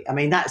 I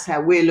mean, that's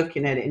how we're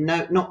looking at it.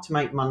 No, not to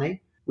make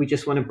money. We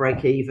just want to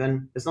break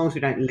even. As long as we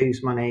don't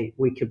lose money,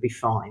 we could be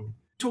fine.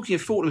 Talking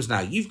of Fortnum's now,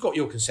 you've got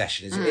your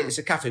concession. It's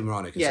a Cafe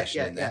Murano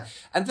concession in there.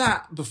 And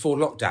that, before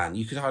lockdown,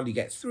 you could hardly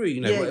get through.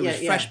 It was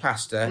fresh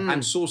pasta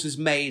and sauces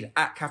made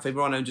at Cafe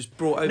Murano and just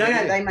brought over.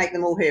 No, they make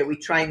them all here. We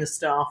train the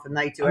staff and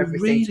they do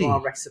everything to our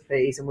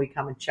recipes and we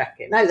come and check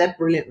it. No, they're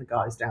brilliant, the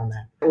guys down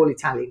there. All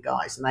Italian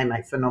guys, and they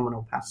make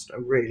phenomenal pasta.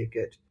 Really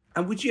good.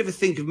 And would you ever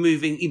think of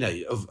moving,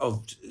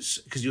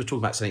 because you were talking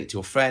about selling it to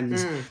your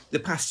friends, the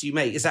pasta you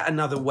make, is that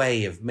another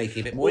way of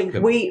making a bit more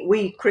income?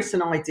 Chris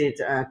and I did,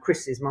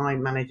 Chris is my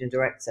managing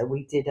director,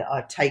 we did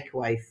a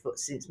takeaway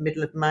since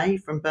middle of May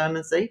from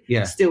Bermondsey.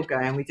 Yeah. Still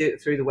going. We do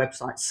it through the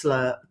website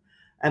Slurp.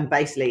 And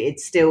basically,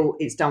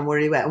 it's done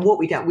really well. And what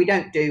we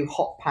don't do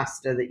hot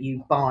pasta that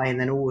you buy and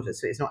then order,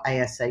 so it's not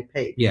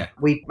ASAP. Yeah,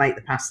 we make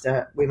the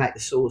pasta, we make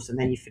the sauce, and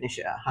then you finish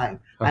it at home,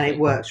 and it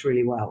works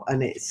really well.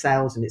 And it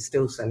sells, and it's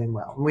still selling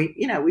well. And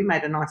we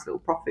made a nice little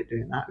profit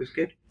doing that. It was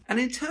good. And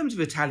in terms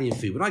of Italian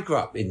food, when I grew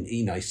up I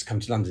used to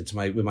come to London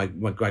with my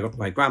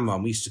grandma,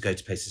 and we used to go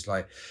to places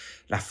like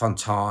La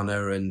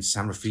Fontana and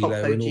San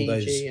Raffaello and all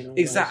those.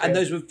 Exactly, and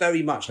those were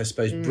very much, I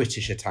suppose,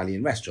 British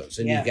Italian restaurants.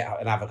 And you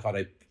get an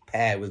avocado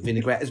pear with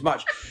vinaigrette as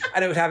much,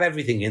 and it would have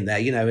everything in there,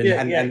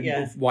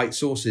 and white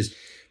sauces.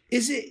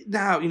 Is it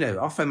now,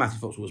 our friend Matthew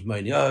Fox was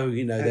moaning,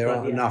 there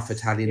aren't enough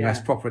Italian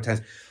proper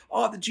Italians.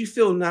 Do you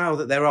feel now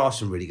that there are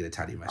some really good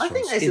Italian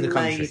restaurants in the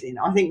country? I think there's amazing.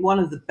 I think one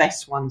of the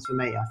best ones for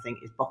me,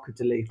 is Bocca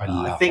di Lupo.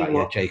 I think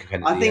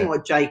Jacob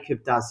what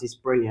Jacob does is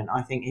brilliant.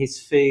 I think his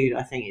food,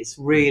 it's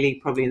really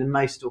probably the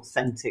most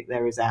authentic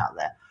there is out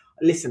there.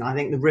 Listen, I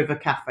think the River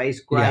Cafe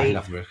is great. Yeah, I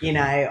love the River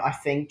Cafe. I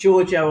think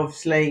Giorgio,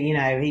 obviously,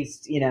 he's,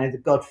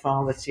 the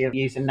godfather, to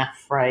use a naff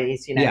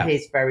phrase,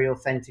 he's very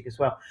authentic as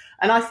well.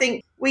 And I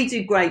think we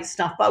do great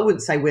stuff, but I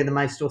wouldn't say we're the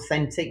most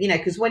authentic,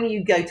 because when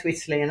you go to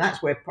Italy, and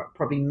that's where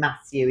probably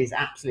Matthew is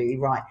absolutely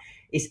right,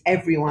 is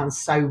everyone's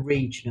so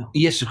regional.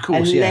 Yes, of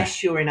course.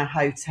 Unless you're in a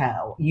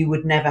hotel, you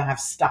would never have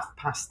stuffed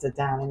pasta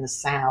down in the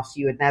south.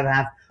 You would never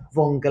have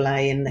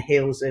vongole in the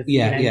hills of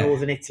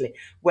northern Italy.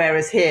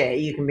 Whereas here,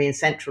 you can be in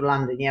central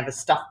London, you have a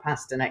stuffed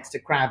pasta next to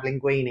crab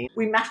linguine.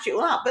 We mash it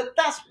all up, but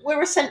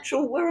we're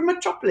a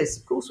metropolis.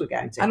 Of course, we're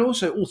going to. And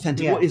also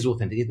authentic. Yeah. What is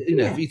authentic?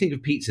 If you think of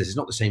pizzas, it's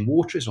not the same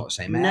water, it's not the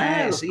same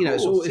air.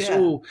 It's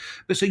all.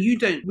 But so you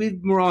don't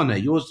with Murano.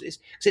 Yours,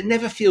 because it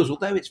never feels,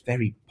 although it's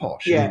very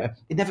posh. It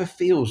never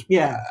feels.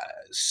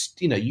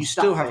 You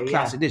still have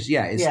classic dishes.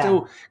 It's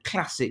still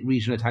classic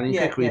regional Italian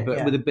cookery,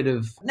 but with a bit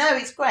of... No,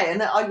 it's great.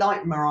 And I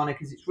like Murano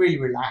because it's really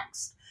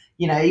relaxed.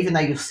 Even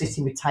though you're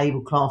sitting with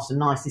tablecloths and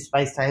nicely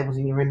spaced tables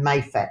and you're in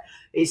Mayfair,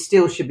 it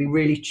still should be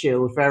really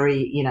chilled,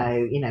 very,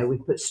 we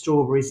put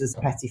strawberries as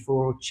petit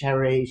four or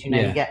cherries, you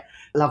get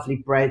lovely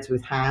breads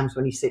with hams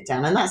when you sit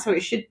down. And that's how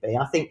it should be.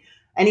 I think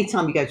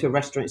anytime you go to a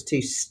restaurant, it's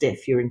too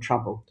stiff, you're in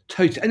trouble.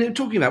 Totally. And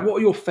talking about, what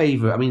are your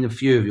favourite, a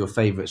few of your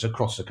favourites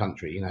across the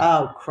country,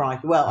 Oh,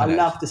 crikey. Well, I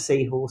love the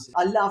Seahorses.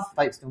 I love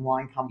Folkestone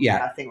Wine Company.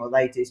 Yeah. I think what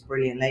they do is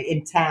brilliantly.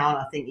 In town,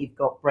 I think you've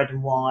got Bread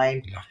and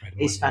Wine.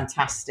 It's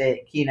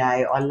fantastic.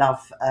 I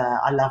love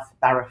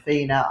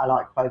Barafina. I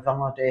like Quo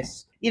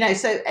Vadis.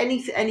 So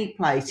any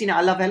place.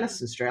 I love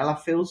Ellison Street. I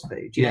love Phil's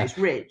food. It's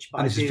rich. But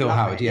and this is Phil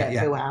Howard.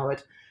 Phil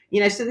Howard.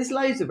 So there's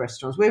loads of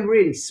restaurants. We're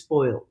really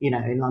spoilt,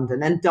 in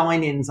London. And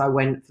dine-ins, I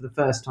went for the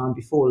first time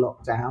before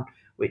lockdown,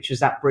 which was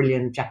that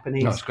brilliant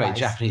Japanese it's great. place.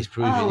 Japanese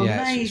Peruvian,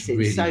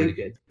 amazing. It's so really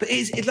good. But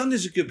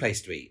London's a good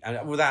place to eat.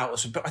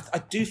 But I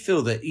do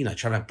feel that, trying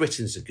to have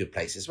Britain's a good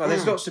place as well.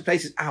 There's lots of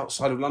places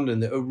outside of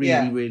London that are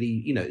really, really,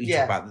 you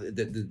talk about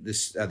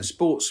the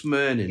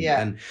Sportsman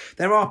and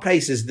there are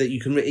places that you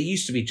can, it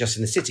used to be just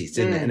in the cities,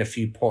 didn't it? In a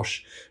few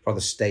posh,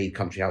 rather staid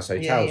country house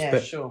hotels.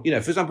 But,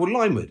 for example,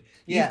 Limewood,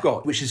 you've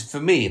got, which is for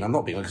me, and I'm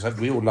not being honest, because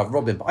we all love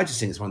Robin, but I just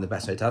think it's one of the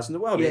best hotels in the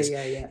world.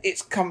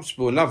 It's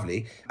comfortable and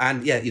lovely.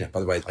 And by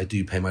the way, I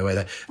do pay my way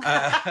there.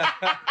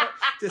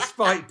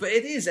 But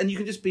it is, and you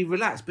can just be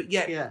relaxed. But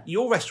yet,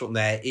 your restaurant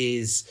there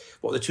is,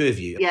 what, the two of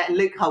you? Yeah,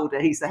 Luke Holder,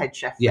 he's the head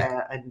chef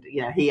there, and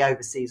he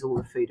oversees all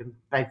the food and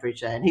beverage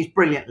there, and he's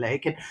brilliant,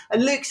 Luke.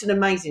 And Luke's an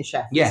amazing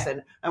chef. Yeah.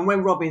 And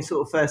when Robin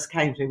sort of first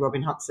came to me,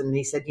 Robin Hudson,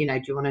 he said, do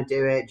you want to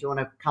do it? Do you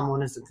want to come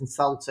on as a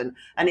consultant?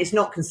 And it's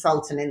not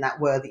consultant in that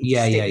word that you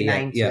stick your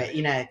name to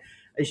it,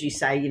 as you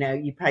say,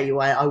 you pay your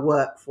way. I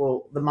work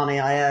for the money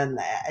I earn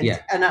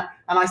there. And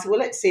I said, well,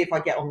 let's see if I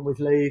get on with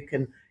Luke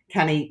and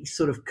can he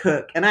sort of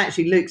cook? And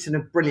actually, Luke's a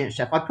brilliant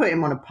chef. I put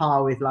him on a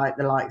par with like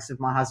the likes of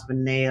my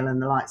husband Neil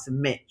and the likes of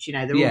Mitch.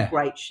 They're all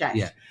great chefs.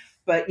 Yeah.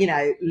 But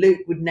Luke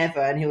would never,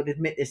 and he would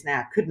admit this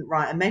now, couldn't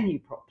write a menu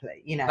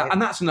properly. And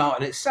that's an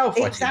art in itself.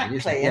 Exactly,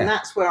 and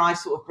that's where I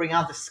sort of bring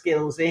other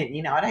skills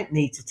in. I don't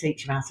need to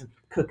teach him how to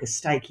cook a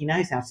steak. He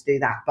knows how to do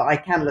that, but I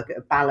can look at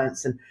a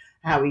balance and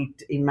how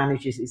he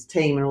manages his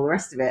team and all the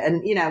rest of it.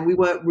 And, we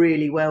work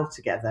really well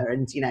together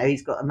and,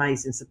 he's got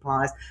amazing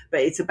suppliers, but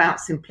it's about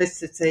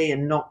simplicity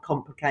and not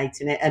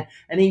complicating it.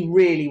 And he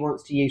really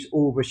wants to use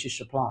all British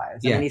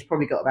suppliers. I mean, he's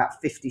probably got about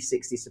 50,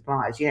 60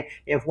 suppliers. You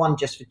have one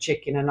just for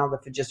chicken, another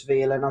for just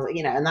veal, another,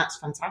 and that's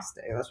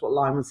fantastic. That's what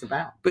Lyman's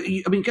about. But,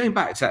 going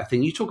back to that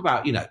thing, you talk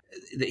about, that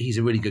he's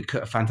a really good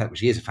cook, fantastic,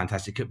 he is a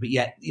fantastic cook, but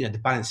yet, the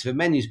balance of the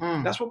menus,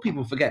 that's what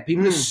people forget.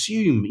 People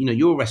assume,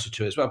 you're a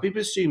restaurateur as well. People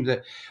assume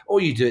that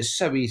all you do is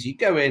so easy. You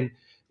go in,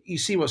 you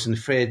see what's in the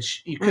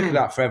fridge, you cook it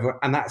up forever,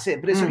 and that's it.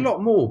 But it's a lot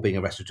more being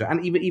a restaurateur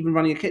and even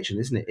running a kitchen,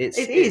 isn't it?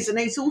 It is, and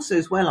it's also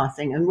as well, I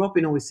think, and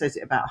Robin always says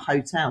it about a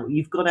hotel,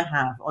 you've got to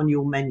have on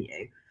your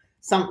menu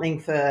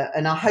something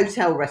and a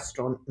hotel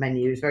restaurant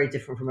menu is very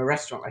different from a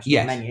restaurant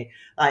menu.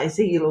 As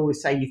he'll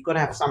always say, you've got to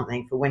have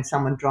something for when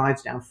someone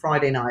drives down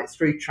Friday night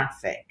through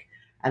traffic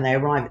and they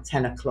arrive at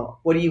 10 o'clock.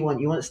 What do you want?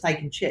 You want a steak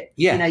and chips.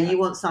 Yeah. You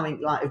want something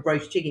like a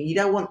roast chicken. You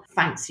don't want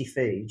fancy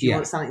food. You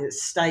want something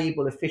that's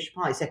stable, a fish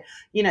pie. So,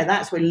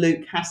 that's where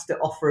Luke has to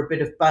offer a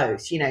bit of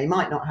both. He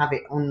might not have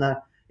it on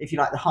the, if you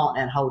like, the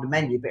Hartnett and Holder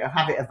menu, but he'll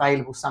have it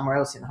available somewhere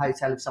else in the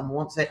hotel if someone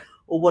wants it.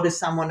 Or what does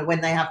someone, when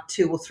they have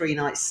 2 or 3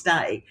 nights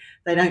stay,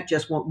 they don't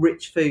just want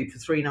rich food for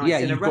 3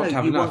 nights in a row.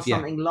 You want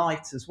something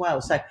light as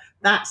well. So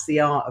that's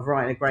the art of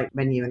writing a great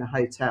menu in a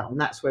hotel. And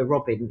that's where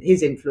Robin,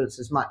 his influence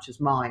as much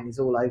as mine, is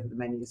all over the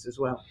menus as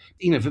well.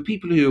 For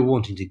people who are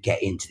wanting to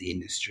get into the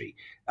industry,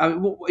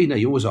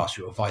 you always ask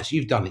for advice.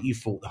 You've done it. You've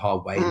fought the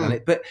hard way and done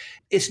it. But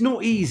it's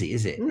not easy,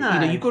 is it?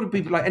 No. You've got to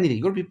be like anything.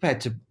 You've got to be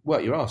prepared to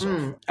work your arse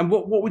off. And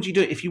what would you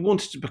do if you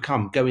wanted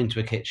to go into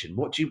a kitchen?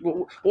 What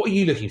are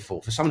you looking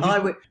for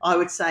someone? I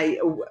would say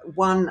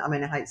one. I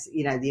mean, I hate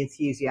the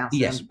enthusiasm.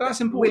 Yes, but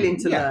that's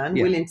important.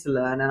 Willing to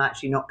learn, and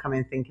actually not come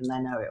in thinking they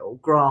know it all.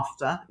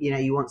 Grafter.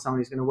 You want someone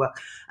who's going to work.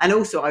 And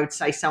also, I would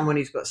say someone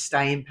who's got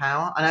staying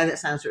power. I know that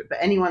sounds weird, but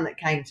anyone that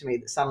came to me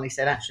that suddenly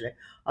said, actually,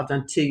 I've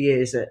done 2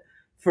 years at,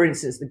 for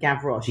instance, the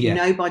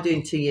Gavroche. By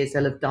doing 2 years,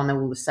 they'll have done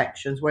all the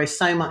sections, whereas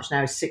so much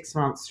now is 6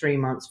 months, 3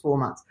 months, 4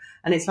 months.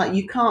 And it's like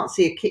you can't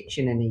see a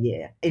kitchen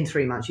in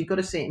 3 months. You've got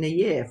to see it in a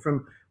year,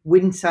 from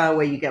winter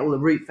where you get all the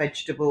root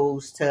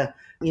vegetables to,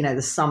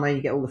 the summer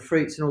you get all the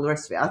fruits and all the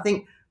rest of it. I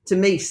think, to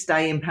me,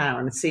 staying power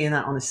and seeing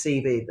that on a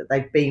CV that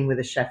they've been with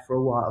a chef for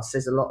a while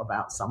says a lot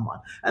about someone.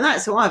 And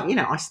that's why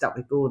I stuck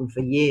with Gordon for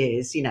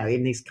years,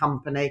 in his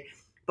company.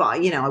 But,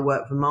 I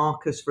worked for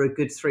Marcus for a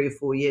good 3 or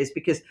 4 years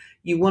because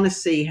you want to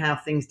see how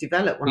things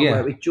develop. When I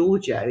worked with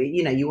Giorgio,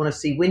 you want to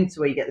see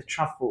winter where you get the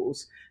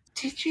truffles.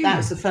 Did you? That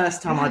was the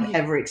first time I'd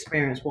ever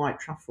experienced white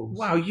truffles.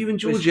 Wow, you and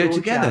Giorgio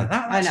together.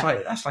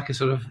 That's like a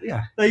sort of,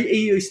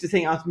 He used to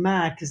think I was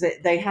mad because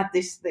they had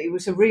this, it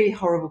was a really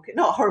horrible,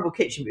 not a horrible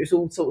kitchen, but it was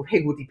all sort of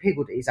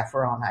higgledy-piggledy,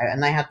 Zafferano.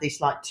 And they had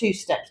this like 2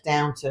 steps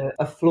down to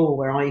a floor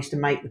where I used to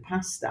make the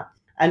pasta.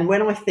 And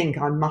when I think,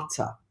 I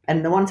mutter.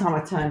 And the one time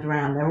I turned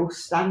around, they're all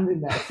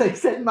standing there. They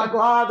said, "Ma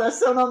guarda,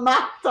 sono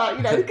matta,"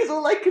 because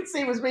all they could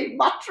see was me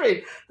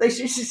muttering. They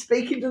should be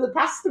speaking to the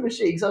pasta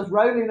machine because I was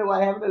rolling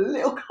away having a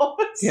little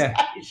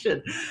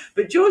conversation.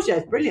 But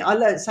Giorgio's brilliant. I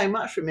learned so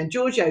much from him. And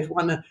Giorgio's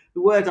one of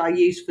the word I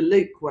used for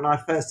Luke when I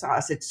first started. I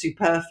said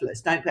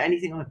superfluous. Don't put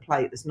anything on a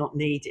plate that's not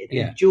needed.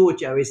 And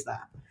Giorgio is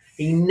that.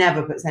 He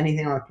never puts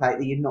anything on a plate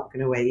that you're not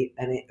going to eat,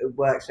 and it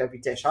works for every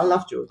dish. I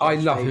love Giorgio. I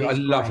love him. I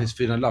love his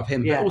food. I love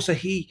him. Yeah. But also,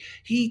 he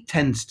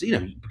tends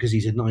to, because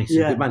he's a nice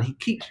and good man, he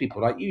keeps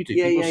people like you do.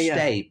 People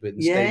stay, but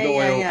stay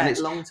loyal, and it's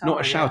not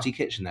a shouty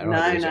kitchen there.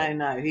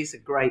 No. He's a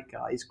great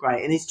guy. He's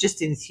great, and it's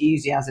just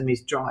enthusiasm,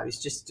 his drive.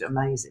 It's just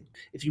amazing.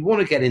 If you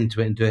want to get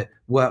into it and do it,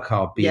 work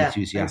hard, be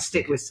enthusiastic, and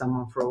stick with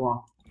someone for a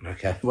while.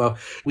 Okay. Well,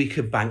 we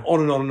could bang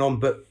on and on and on,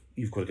 but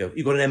you've got to go.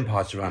 You've got an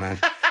empire to run, Anne.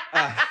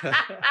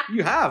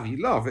 You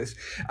love it.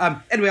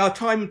 Anyway, our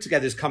time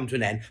together has come to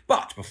an end.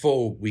 But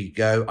before we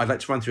go, I'd like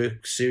to run through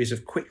a series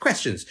of quick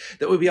questions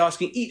that we'll be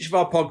asking each of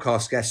our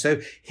podcast guests. So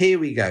here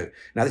we go.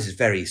 Now, this is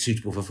very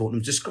suitable for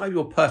Fortnum. Describe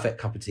your perfect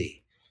cup of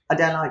tea. I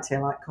don't like tea. I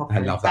like coffee. I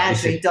love that.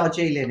 Actually,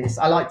 Darjeeling is.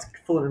 I like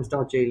Fortnum's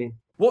Darjeeling.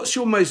 What's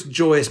your most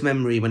joyous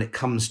memory when it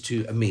comes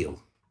to a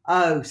meal?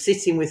 Oh,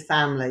 sitting with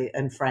family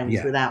and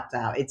friends, without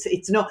doubt.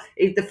 It's not,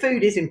 the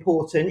food is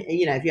important,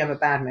 you know, if you have a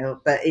bad meal,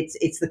 but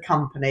it's the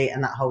company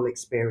and that whole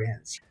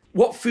experience.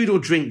 What food or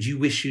drink do you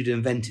wish you'd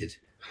invented?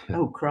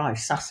 Oh,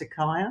 Christ,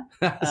 Sassicaia,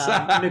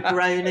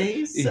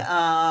 Negronis,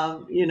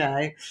 you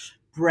know,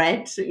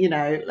 bread, you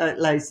know,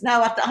 loads.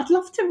 No, I'd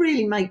love to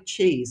really make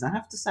cheese, I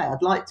have to say.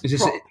 I'd like to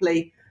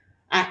properly...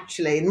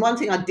 Actually, and one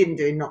thing I didn't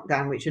do in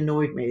Knockdown, which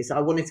annoyed me, is I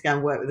wanted to go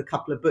and work with a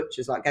couple of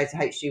butchers, like go to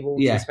HG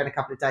Walter and spend a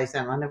couple of days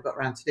there. And I never got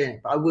around to doing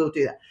it, but I will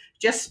do that.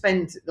 Just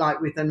spend like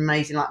with an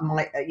amazing, like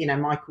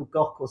Michael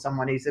Gock or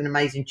someone who's an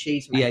amazing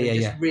cheese maker.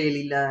 Just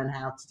really learn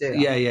how to do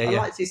it. I'd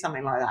like to do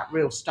something like that,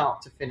 real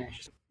start to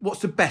finish.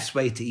 What's the best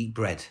way to eat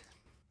bread?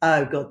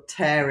 Oh, God,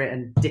 tear it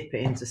and dip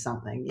it into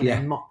something, you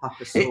know, mop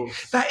up a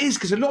sauce. That is,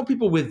 because a lot of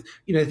people think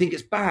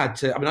it's bad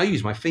to, I mean, I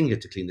use my finger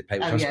to clean the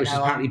plate, which is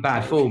apparently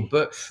bad form,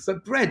 but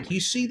bread, you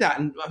see that,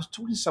 and I was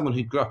talking to someone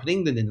who grew up in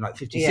England in like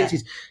 50s, 60s,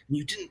 and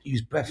you didn't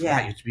use bread for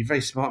that, you had to be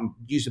very smart and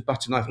use a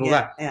butter knife and all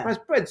that. Whereas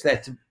bread's there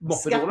to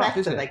mop it all up,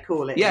 isn't it? They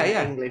call it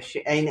in English.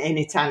 In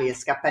Italian,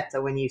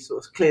 scappetta, when you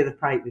sort of clear the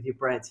plate with your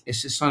bread.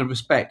 It's a sign of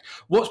respect.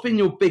 What's been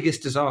your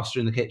biggest disaster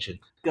in the kitchen?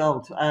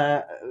 God,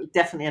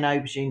 definitely an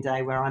aubergine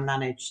day where I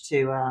managed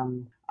to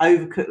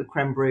overcook the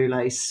creme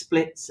brulee,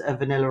 split a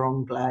vanilla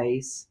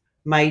anglaise,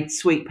 made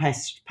sweet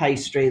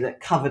pastry that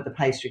covered the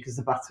pastry because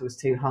the butter was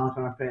too hard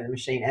when I put it in the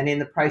machine. And in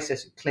the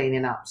process of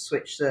cleaning up,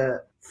 switched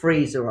the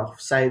freezer off,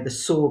 so the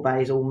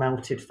sorbets all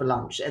melted for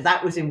lunch.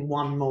 That was in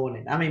one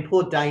morning. I mean,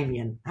 poor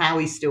Damien, how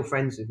he's still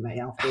friends with me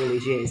after all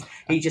these years.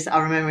 I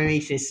remember him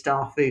eating his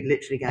star food,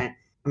 literally going,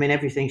 I mean,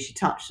 everything she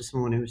touched this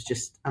morning was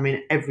just, I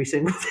mean, every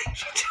single thing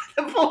she touched,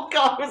 the poor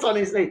guy was on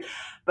his knees.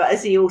 But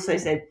as he also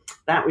said,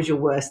 that was your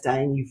worst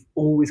day and you've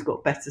always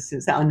got better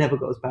since that. I never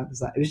got as bad as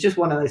that. It was just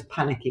one of those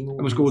panicky mornings.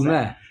 And was Gordon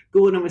there?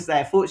 Gordon was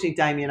there. Fortunately,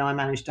 Damien and I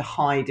managed to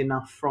hide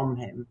enough from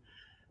him.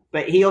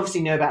 But he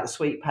obviously knew about the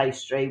sweet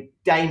pastry.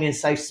 Damien's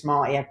so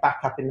smart, he had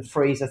backup in the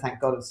freezer, thank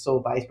God, of the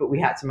sorbets. But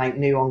we had to make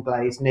new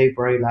anglaise, new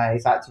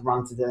brulees. I had to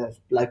run to the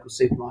local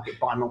supermarket,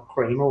 buy more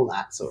cream, all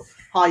that sort of.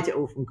 Hide it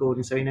all from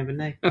Gordon so he never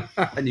knew.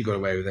 And you got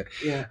away with it.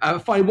 Yeah.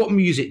 Finally, what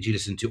music do you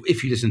listen to,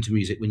 if you listen to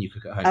music when you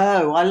cook at home?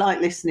 Oh, I like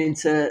listening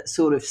to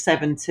sort of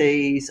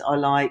 70s. I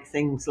like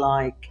things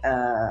like,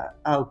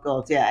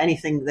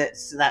 anything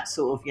that's that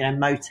sort of, you know,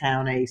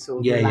 Motown-y,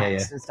 sort of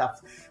relaxed and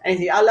stuff.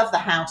 Anything. I love the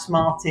House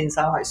Martins.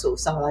 I like sort of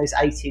some of those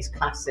 80s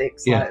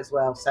classics as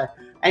well. So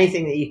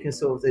anything that you can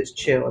sort of, that's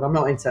chilled. I'm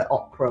not into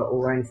opera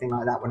or anything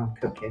like that when I'm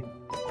cooking.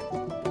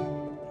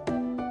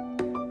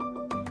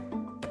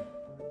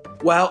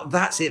 Well,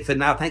 that's it for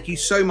now. Thank you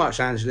so much,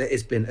 Angela.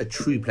 It's been a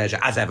true pleasure,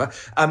 as ever.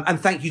 And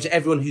thank you to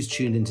everyone who's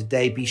tuned in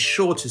today. Be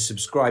sure to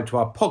subscribe to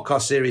our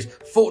podcast series,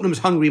 Fortnum's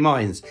Hungry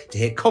Minds, to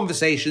hear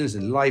conversations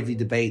and lively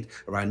debate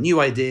around new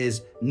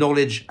ideas,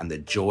 knowledge, and the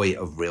joy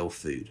of real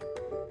food.